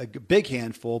a big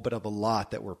handful, but of a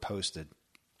lot that were posted.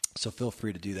 So feel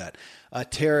free to do that.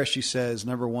 Tara, she says,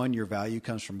 number 1, your value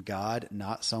comes from God,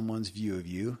 not someone's view of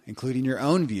you, including your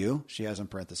own view. She has in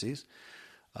parentheses.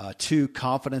 2,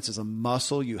 confidence is a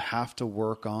muscle you have to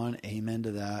work on. Amen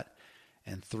to that.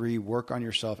 And 3, work on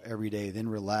yourself every day, then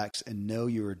relax and know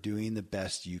you are doing the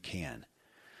best you can.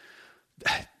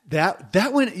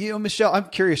 That one, Michelle, I'm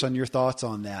curious on your thoughts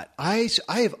on that. I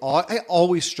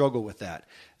always struggle with that.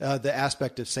 The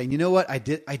aspect of saying, you know what, I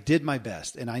did my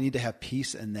best, and I need to have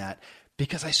peace in that,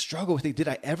 because I struggle with it. Did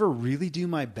I ever really do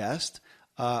my best?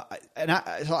 So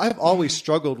I've always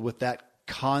struggled with that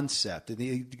concept. And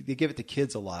they give it to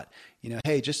kids a lot.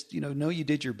 Hey, just, know you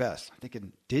did your best. I'm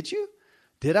thinking, did you?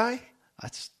 Did I?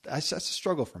 That's a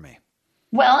struggle for me.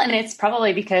 Well, and it's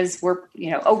probably because we're,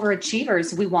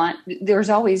 overachievers. There's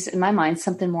always in my mind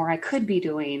something more I could be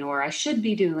doing or I should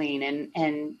be doing.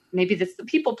 And maybe that's the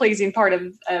people pleasing part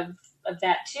of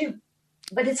that too.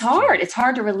 But it's hard. It's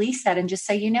hard to release that and just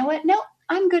say, you know what? No,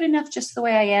 I'm good enough just the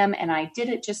way I am. And I did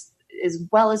it just as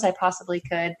well as I possibly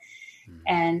could.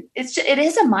 And it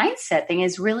is a mindset thing,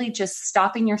 is really just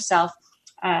stopping yourself.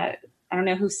 I don't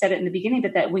know who said it in the beginning,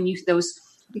 but that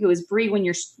I think it was Bree, when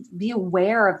be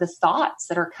aware of the thoughts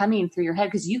that are coming through your head,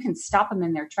 because you can stop them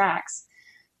in their tracks,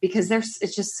 because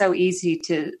it's just so easy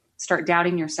to start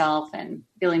doubting yourself and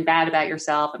feeling bad about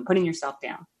yourself and putting yourself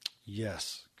down.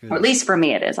 Yes. Good. Or at least for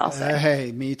me, it is, I'll say.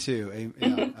 Hey, me too.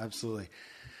 Yeah, absolutely.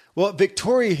 Well,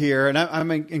 Victoria here, and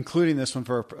I'm including this one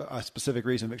for a specific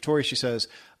reason. Victoria, she says,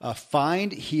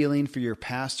 find healing for your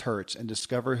past hurts and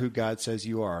discover who God says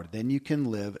you are. Then you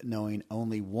can live knowing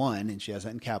only one, and she has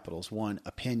that in capitals, one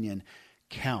opinion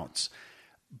counts.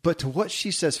 But to what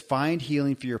she says, find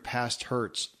healing for your past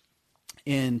hurts.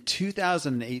 In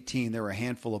 2018, there were a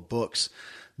handful of books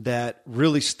that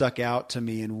really stuck out to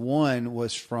me. And one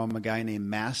was from a guy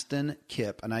named Mastin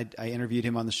Kipp. And I interviewed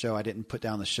him on the show. I didn't put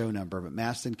down the show number, but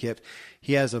Mastin Kipp,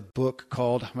 he has a book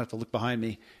called, I'm going to have to look behind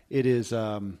me. It is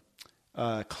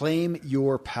Claim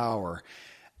Your Power.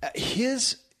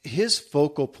 His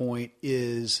focal point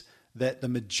is that the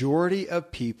majority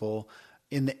of people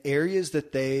in the areas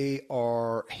that they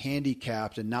are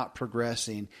handicapped and not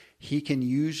progressing, he can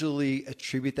usually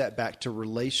attribute that back to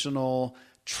relational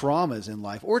traumas in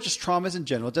life, or just traumas in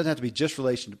general. It doesn't have to be just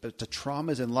relational, but to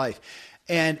traumas in life.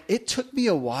 And it took me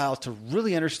a while to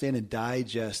really understand and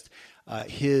digest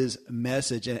his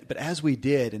message. But as we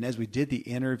did the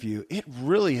interview, it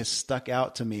really has stuck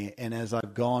out to me. And as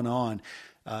I've gone on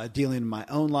dealing in my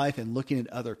own life and looking at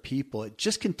other people, it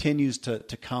just continues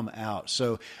to come out.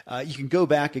 So you can go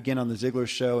back again on the Ziglar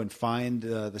Show and find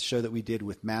the show that we did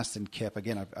with Mastin Kipp.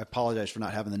 Again, I apologize for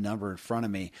not having the number in front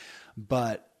of me,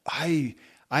 but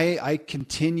I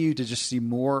continue to just see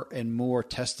more and more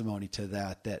testimony to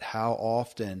that how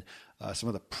often some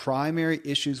of the primary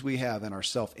issues we have in our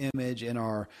self-image, in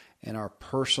our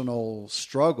personal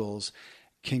struggles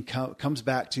comes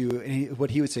back to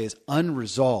what he would say is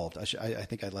unresolved. I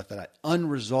think I left that out.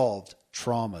 Unresolved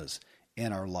traumas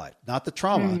in our life, not the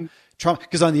trauma.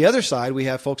 Because on the other side, we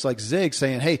have folks like Zig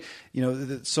saying, hey,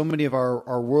 so many of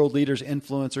our world leaders,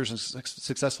 influencers, and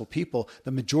successful people,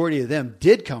 the majority of them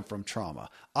did come from trauma,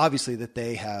 obviously, that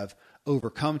they have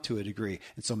overcome to a degree.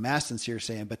 And so Mastin's here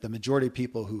saying, but the majority of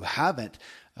people who haven't,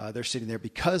 they're sitting there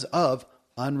because of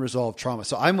unresolved trauma.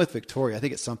 So I'm with Victoria. I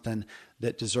think it's something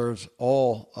that deserves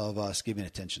all of us giving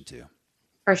attention to.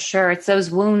 For sure. It's those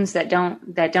wounds that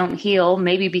don't heal,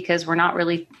 maybe because we're not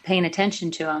really paying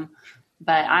attention to them.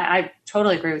 But I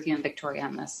totally agree with you and Victoria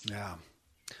on this. Yeah.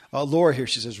 Laura here,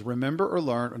 she says, number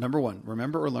one,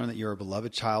 remember or learn that you're a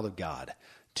beloved child of God.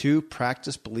 2,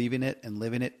 practice believing it and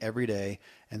living it every day.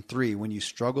 And 3, when you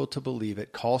struggle to believe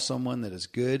it, call someone that is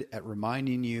good at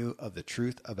reminding you of the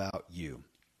truth about you.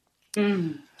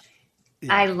 Yeah.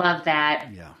 I love that.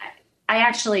 Yeah. I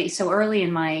actually, so early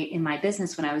in my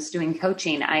business, when I was doing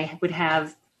coaching, I would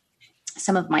have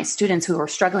some of my students who were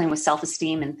struggling with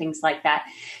self-esteem and things like that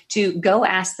to go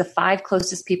ask the 5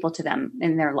 closest people to them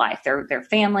in their life, their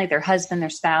family, their husband, their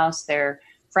spouse, their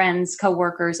friends,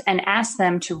 coworkers, and ask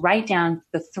them to write down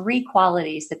the 3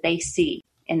 qualities that they see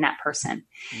in that person.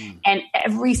 And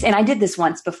I did this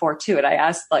once before too. And I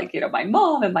asked my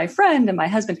mom and my friend and my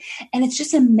husband, and it's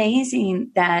just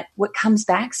amazing that what comes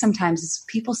back sometimes is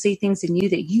people see things in you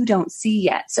that you don't see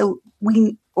yet. So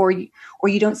or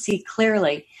you don't see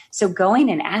clearly. So going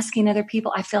and asking other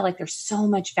people, I feel like there's so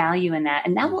much value in that.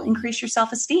 And that will increase your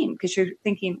self-esteem because you're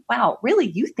thinking, wow, really?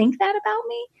 You think that about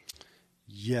me?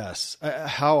 Yes.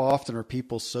 How often are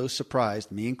people so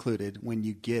surprised, me included, when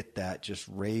you get that just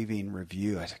raving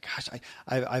review? I said, gosh,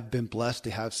 I've been blessed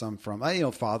to have some from,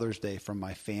 Father's Day from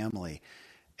my family.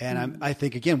 And I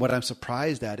think, again, what I'm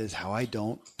surprised at is how I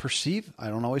don't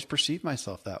always perceive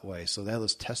myself that way. So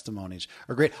those testimonies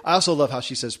are great. I also love how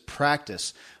she says,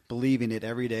 practice believing it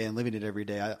every day and living it every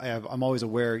day. I'm always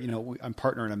aware, I'm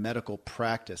partner in a medical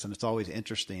practice, and it's always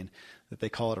interesting that they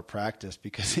call it a practice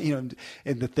because, in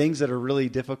the things that are really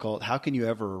difficult, how can you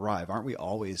ever arrive? Aren't we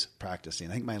always practicing?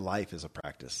 I think my life is a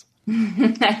practice.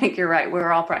 I think you're right.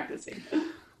 We're all practicing.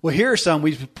 Well, here are some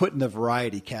we've put in the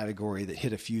variety category that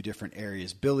hit a few different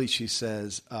areas. Billy, she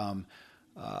says,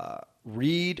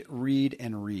 read,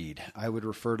 and read. I would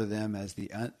refer to them as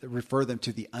refer them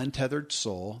to The Untethered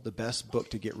Soul, the best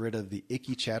book to get rid of the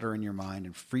icky chatter in your mind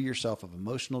and free yourself of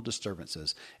emotional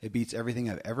disturbances. It beats everything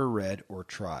I've ever read or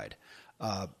tried.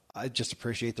 I just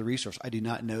appreciate the resource. I do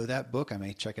not know that book. I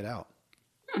may check it out.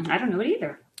 I don't know it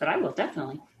either, but I will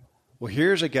definitely. Well,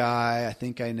 here's a guy I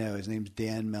think I know. His name's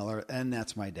Dan Miller, and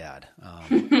that's my dad.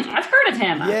 I've heard of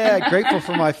him. Yeah, grateful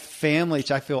for my family, which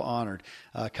I feel honored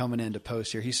coming in to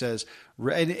post here. He says,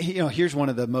 here's one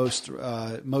of the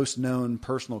most known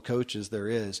personal coaches there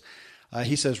is.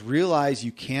 He says, realize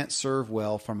you can't serve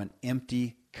well from an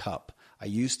empty cup. I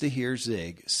used to hear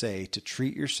Zig say to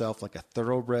treat yourself like a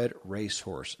thoroughbred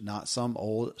racehorse, not some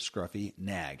old scruffy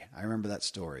nag. I remember that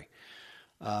story.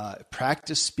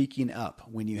 Practice speaking up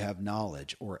when you have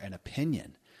knowledge or an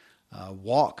opinion.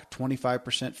 Walk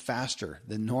 25% faster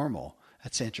than normal.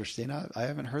 That's interesting. I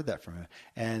haven't heard that from him.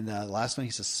 And last one,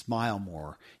 he says, smile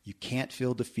more. You can't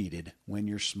feel defeated when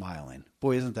you're smiling.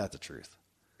 Boy, isn't that the truth?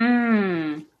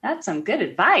 That's some good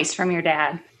advice from your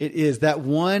dad. It is. That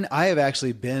one, I have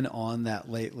actually been on that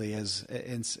lately as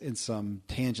in some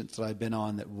tangents that I've been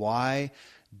on, that why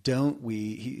don't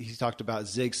we, he talked about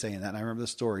Zig saying that, and I remember the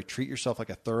story, treat yourself like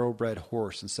a thoroughbred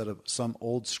horse instead of some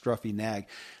old scruffy nag.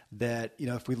 That,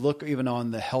 if we look even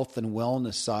on the health and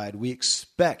wellness side, we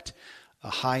expect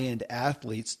high-end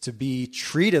athletes to be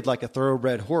treated like a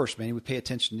thoroughbred horse. Man, we pay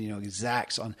attention to,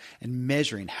 exacts on and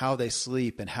measuring how they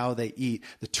sleep and how they eat.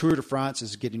 The Tour de France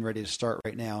is getting ready to start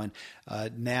right now.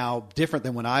 And now, different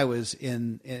than when I was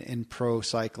in pro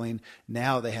cycling,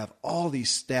 now they have all these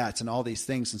stats and all these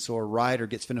things. And so a rider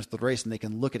gets finished with the race and they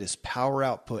can look at his power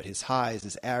output, his highs,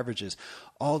 his averages,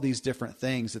 all these different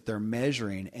things that they're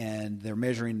measuring, and they're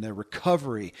measuring their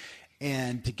recovery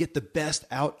and to get the best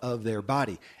out of their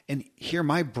body. And here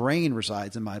my brain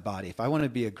resides in my body. If I want to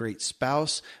be a great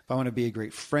spouse, if I want to be a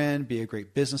great friend, be a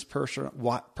great business person,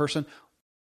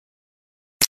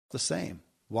 the same.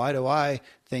 Why do I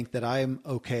think that I'm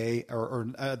okay or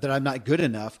that I'm not good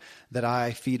enough, that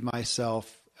I feed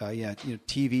myself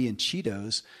TV and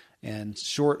Cheetos and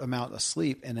short amount of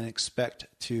sleep and then expect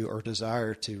to or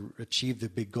desire to achieve the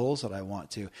big goals that I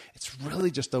want to? It's really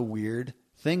just a weird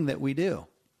thing that we do.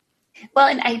 Well,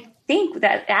 and I think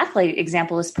that athlete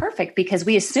example is perfect because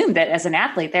we assume that as an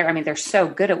athlete, they're so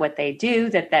good at what they do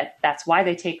that's why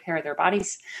they take care of their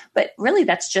bodies. But really,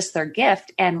 that's just their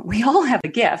gift. And we all have a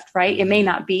gift, right? It may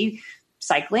not be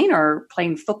cycling or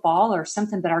playing football or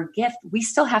something, but our gift, we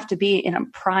still have to be in a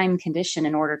prime condition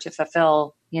in order to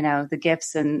fulfill, the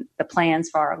gifts and the plans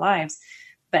for our lives.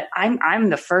 But I'm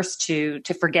the first to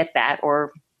forget that,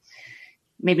 or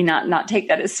maybe not take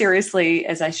that as seriously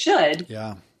as I should.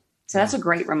 Yeah. So that's a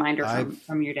great reminder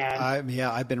from your dad.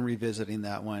 I've been revisiting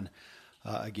that one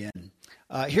again.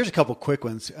 Here's a couple quick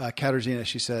ones. Katarzyna,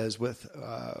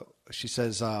 she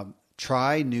says,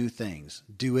 try new things.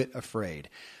 Do it afraid.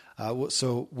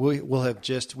 So we have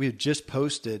just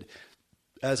posted,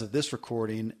 as of this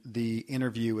recording, the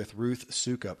interview with Ruth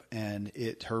Soukup, and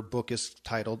her book is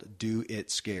titled "Do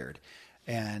It Scared."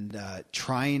 And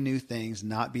trying new things,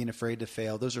 not being afraid to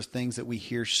fail. Those are things that we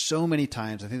hear so many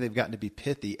times. I think they've gotten to be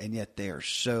pithy, and yet they are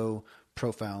so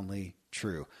profoundly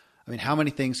true. I mean, how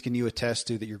many things can you attest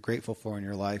to that you're grateful for in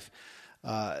your life,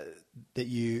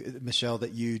 Michelle,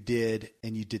 that you did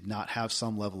and you did not have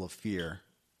some level of fear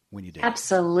when you did?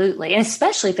 Absolutely. And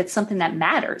especially if it's something that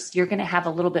matters, you're going to have a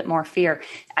little bit more fear.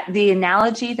 The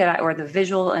analogy or the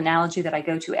visual analogy that I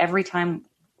go to every time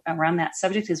around that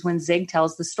subject is when Zig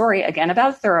tells the story again about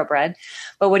a thoroughbred.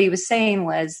 But what he was saying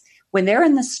was, when they're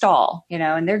in the stall,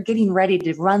 and they're getting ready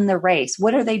to run the race,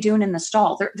 what are they doing in the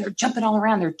stall? They're jumping all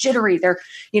around. They're jittery. They're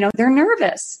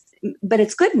nervous, but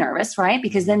it's good nervous, right?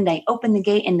 Because then they open the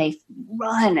gate and they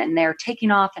run and they're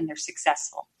taking off and they're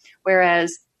successful.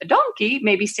 Whereas a donkey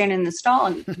may be standing in the stall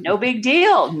and no big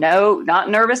deal. No, not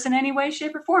nervous in any way,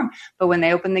 shape, or form. But when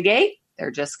they open the gate,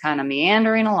 they're just kind of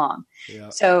meandering along. Yeah.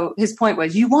 So his point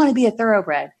was, you want to be a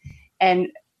thoroughbred. And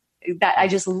that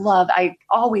I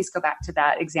always go back to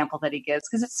that example that he gives,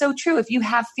 because it's so true. If you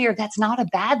have fear, that's not a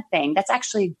bad thing. That's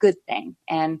actually a good thing.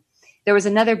 And there was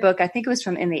another book, I think it was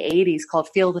from in the 80s, called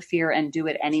Feel the Fear and Do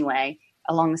It Anyway,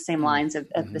 along the same lines of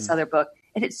this other book.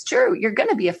 And it's true. You're going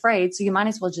to be afraid, so you might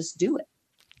as well just do it.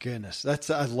 Goodness.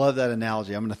 I love that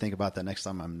analogy. I'm going to think about that next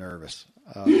time I'm nervous.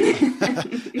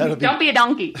 Don't be a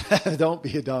donkey. Don't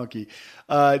be a donkey.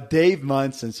 Dave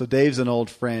Munson. So Dave's an old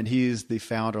friend. He's the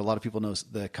founder. A lot of people know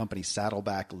the company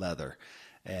Saddleback Leather.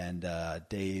 And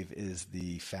Dave is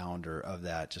the founder of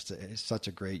that. Such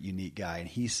a great, unique guy. And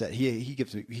he said he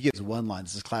gives one line.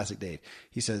 This is classic Dave.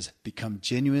 He says, "Become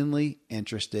genuinely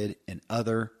interested in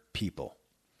other people."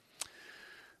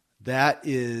 That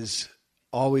is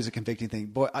always a convicting thing.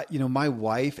 Boy, my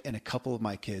wife and a couple of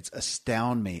my kids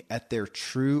astound me at their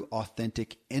true,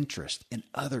 authentic interest in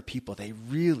other people. They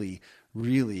really,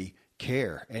 really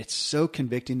care. It's so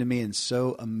convicting to me and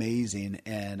so amazing.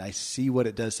 And I see what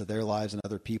it does to their lives and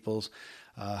other people's.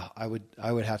 I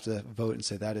would have to vote and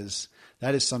say that is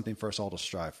something for us all to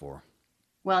strive for.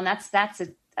 Well, and that's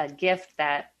a gift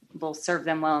that will serve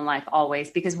them well in life always,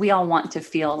 because we all want to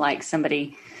feel like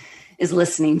somebody is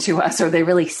listening to us or they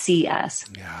really see us.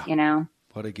 Yeah.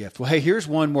 What a gift. Well, hey, here's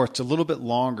one more. It's a little bit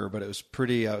longer, but it was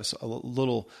pretty, I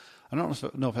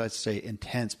don't know if I'd say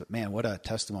intense, but man, what a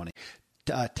testimony.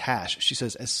 Tash, she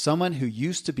says, as someone who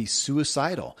used to be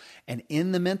suicidal and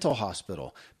in the mental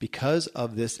hospital because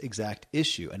of this exact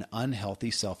issue, an unhealthy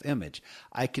self-image,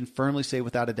 I can firmly say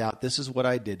without a doubt, this is what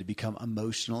I did to become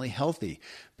emotionally healthy.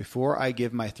 Before I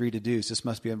give my 3 to-dos, this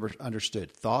must be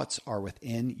understood. Thoughts are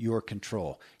within your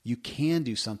control. You can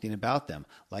do something about them,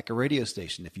 like a radio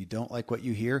station. If you don't like what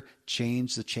you hear,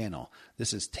 change the channel.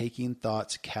 This is taking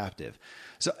thoughts captive.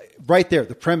 So right there,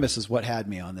 the premise is what had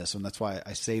me on this one. That's why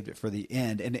I saved it for the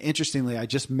end. And interestingly, I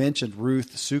just mentioned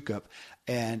Ruth Soukup,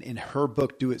 and in her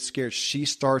book, Do It Scared, she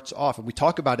starts off, and we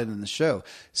talk about it in the show,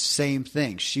 same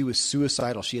thing. She was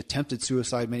suicidal. She attempted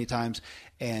suicide many times,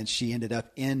 and she ended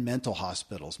up in mental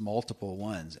hospitals, multiple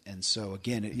ones. And so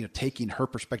again, taking her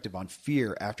perspective on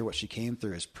fear after what she came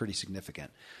through is pretty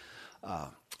significant.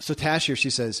 So Tash here, she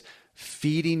says,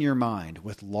 feeding your mind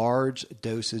with large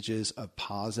dosages of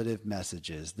positive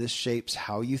messages. This shapes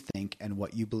how you think and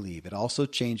what you believe. It also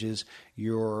changes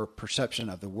your perception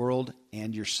of the world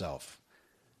and yourself.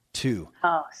 2.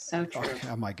 Oh, so true.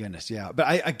 Oh my goodness. Yeah. But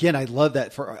I love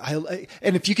that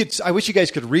and if you could, I wish you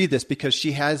guys could read this, because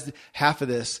she has half of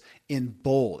this in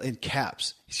bold, in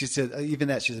caps. She said,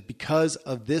 she said, because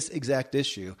of this exact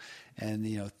issue,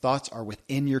 and thoughts are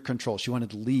within your control. She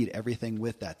wanted to lead everything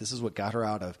with that. This is what got her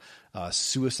out of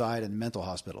suicide and mental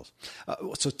hospitals.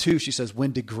 So 2, she says,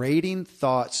 when degrading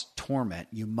thoughts torment,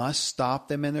 you must stop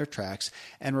them in their tracks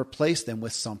and replace them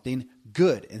with something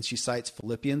good. And she cites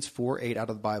Philippians 4:8 out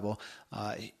of the Bible.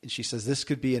 And she says this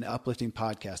could be an uplifting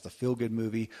podcast, a feel-good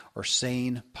movie, or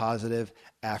sane, positive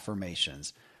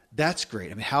affirmations. That's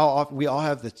great. I mean, how often we all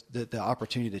have the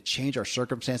opportunity to change our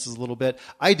circumstances a little bit.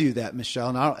 I do that, Michelle.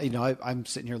 And I'm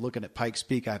sitting here looking at Pikes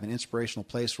Peak. I have an inspirational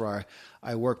place where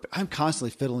I work, but I'm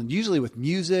constantly fiddling, usually with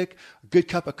music, a good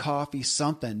cup of coffee,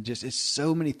 something. Just it's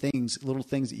so many things, little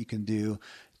things that you can do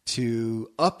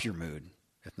to up your mood,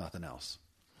 if nothing else.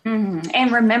 Mm-hmm.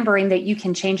 And remembering that you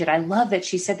can change it. I love that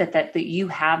she said that you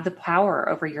have the power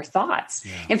over your thoughts.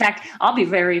 Yeah. In fact, I'll be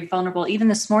very vulnerable. Even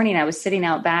this morning, I was sitting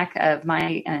out back of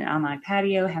on my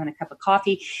patio, having a cup of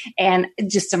coffee, and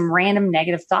just some random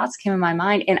negative thoughts came in my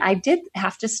mind. And I did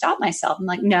have to stop myself. I'm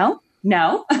like, no,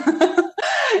 no,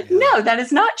 that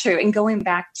is not true. And going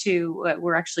back to,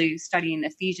 we're actually studying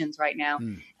Ephesians right now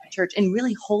at church, and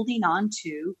really holding on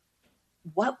to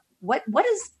what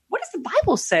does the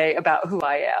Bible say about who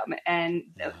I am? And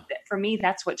for me,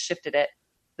 that's what shifted it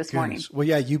this morning. Well,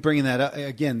 yeah, you bringing that up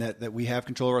again, that we have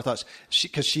control over our thoughts.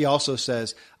 Because she also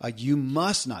says, you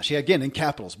must not, she again in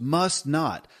capitals, must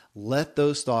not let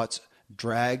those thoughts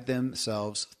drag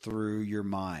themselves through your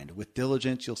mind. With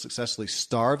diligence, you'll successfully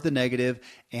starve the negative,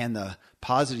 and the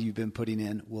positive you've been putting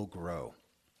in will grow.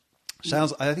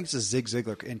 I think it's a Zig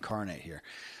Ziglar incarnate here.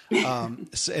 And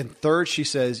third, she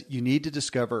says, you need to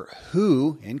discover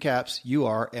who, in caps, you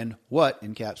are and what,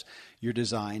 in caps, you're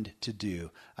designed to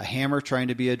do. A hammer trying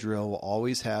to be a drill will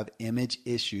always have image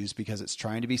issues because it's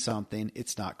trying to be something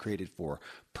it's not created for.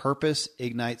 Purpose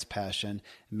ignites passion,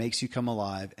 makes you come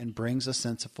alive, and brings a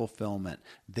sense of fulfillment.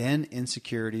 Then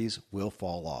insecurities will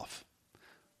fall off.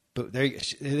 But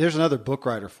there's another book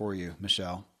writer for you,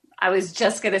 Michelle. I was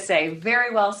just going to say,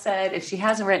 very well said. If she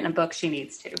hasn't written a book, she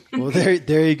needs to. Well,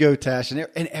 there you go, Tash, and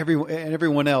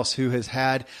everyone else who has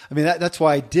had. I mean, that's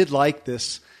why I did like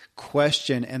this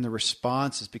question and the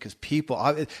responses, because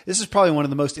this is probably one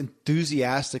of the most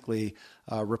enthusiastically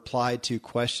replied to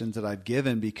questions that I've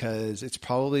given, because it's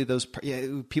probably those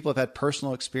people have had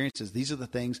personal experiences. These are the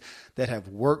things that have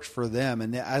worked for them.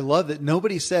 And I love that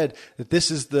nobody said that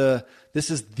this is the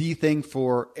thing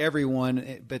for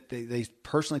everyone, but they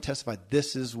personally testified,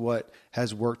 this is what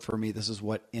has worked for me. This is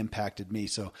what impacted me.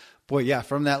 So boy, yeah,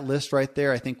 from that list right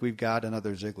there, I think we've got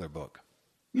another Ziglar book.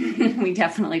 We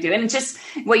definitely do. And it's just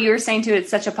what you were saying too, it's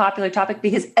such a popular topic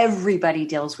because everybody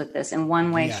deals with this in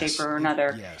one way, shape, or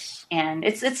another. Yes. And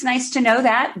it's nice to know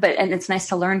that, and it's nice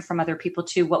to learn from other people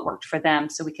too, what worked for them,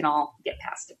 so we can all get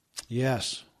past it.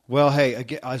 Yes. Well, hey,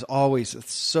 again, as always,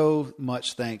 so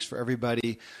much thanks for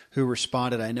everybody who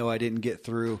responded. I know I didn't get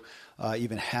through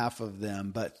even half of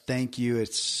them, but thank you.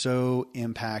 It's so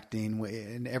impacting.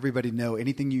 And everybody know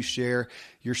anything you share,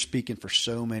 you're speaking for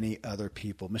so many other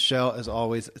people. Michelle, as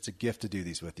always, it's a gift to do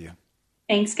these with you.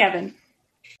 Thanks, Kevin.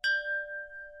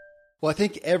 Well, I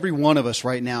think every one of us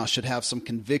right now should have some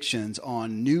convictions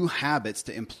on new habits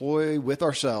to employ with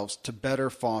ourselves to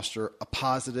better foster a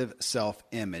positive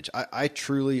self-image. I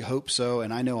truly hope so,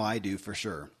 and I know I do for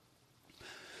sure.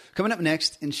 Coming up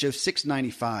next in show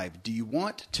 695, do you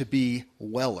want to be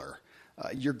weller?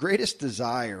 Your greatest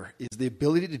desire is the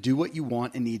ability to do what you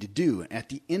want and need to do. At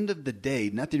the end of the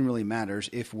day, nothing really matters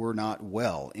if we're not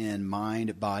well in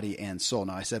mind, body, and soul.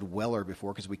 Now, I said weller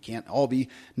before because we can't all be,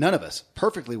 none of us,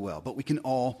 perfectly well, but we can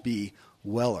all be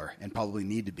weller and probably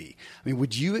need to be. I mean,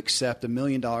 would you accept $1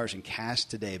 million in cash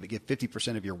today but give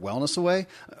 50% of your wellness away?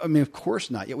 I mean, of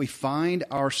course not. Yet we find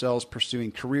ourselves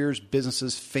pursuing careers,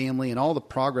 businesses, family, and all the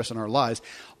progress in our lives,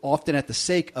 often at the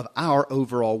sake of our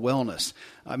overall wellness.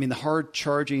 I mean, the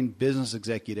hard-charging business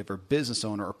executive or business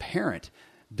owner or parent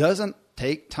doesn't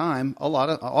take time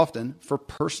often for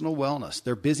personal wellness.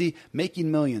 They're busy making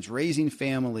millions, raising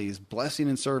families, blessing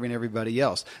and serving everybody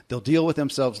else. They'll deal with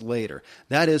themselves later.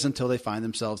 That is until they find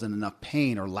themselves in enough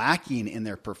pain or lacking in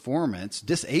their performance,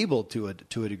 disabled to a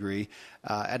degree,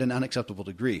 at an unacceptable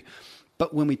degree.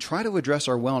 But when we try to address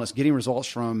our wellness, getting results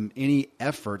from any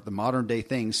effort, the modern day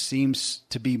thing seems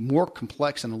to be more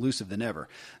complex and elusive than ever.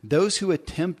 Those who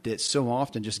attempt it so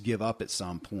often just give up at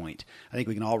some point. I think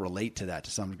we can all relate to that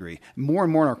to some degree. More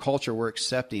and more in our culture, we're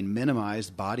accepting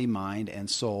minimized body, mind, and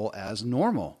soul as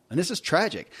normal. And this is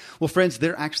tragic. Well, friends,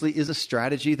 there actually is a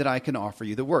strategy that I can offer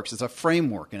you that works. It's a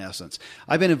framework, in essence.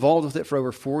 I've been involved with it for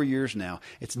over 4 years now.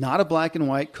 It's not a black and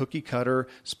white, cookie cutter,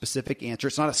 specific answer.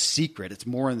 It's not a secret. It's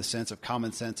more in the sense of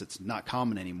common sense. It's not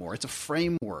common anymore. It's a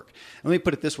framework. And let me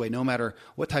put it this way. No matter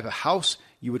what type of house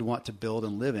you would want to build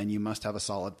and live in, you must have a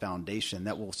solid foundation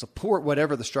that will support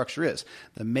whatever the structure is.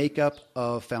 The makeup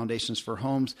of foundations for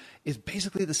homes is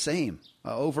basically the same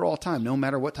over all time, no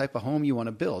matter what type of home you want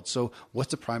to build. So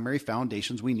what's the primary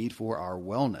foundations we need for our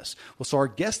wellness? Well, so our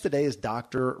guest today is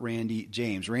Dr. Randy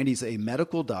James. Randy's a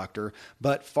medical doctor,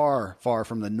 but far, far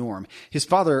from the norm. His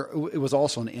father was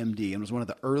also an MD and was one of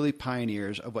the early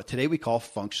pioneers of what today we call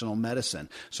functional medicine.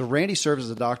 So Randy served as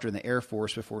a doctor in the Air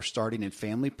Force before starting in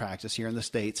family practice here in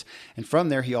the States. And from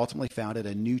there, he ultimately founded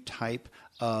a new type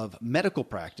of medical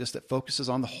practice that focuses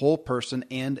on the whole person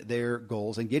and their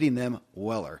goals and getting them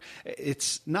weller.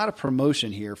 It's not a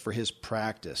promotion here for his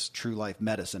practice. True Life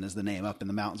Medicine is the name, up in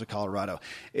the mountains of Colorado.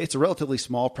 It's a relatively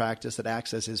small practice that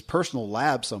acts as his personal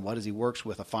lab somewhat as he works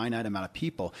with a finite amount of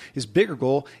people. His bigger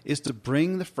goal is to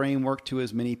bring the framework to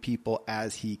as many people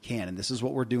as he can. And this is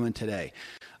what we're doing today,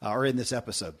 or in this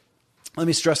episode. Let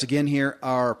me stress again here,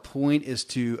 our point is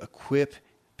to equip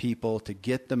people to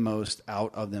get the most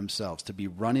out of themselves, to be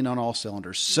running on all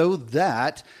cylinders so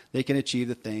that they can achieve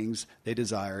the things they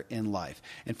desire in life.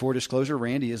 And for disclosure,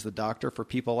 Randy is the doctor for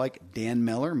people like Dan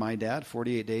Miller, my dad,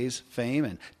 48 Days fame,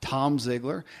 and Tom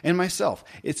Ziglar, and myself.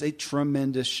 It's a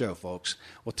tremendous show, folks.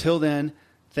 Well, till then,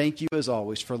 thank you as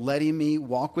always for letting me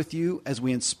walk with you as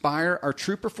we inspire our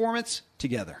true performance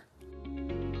together.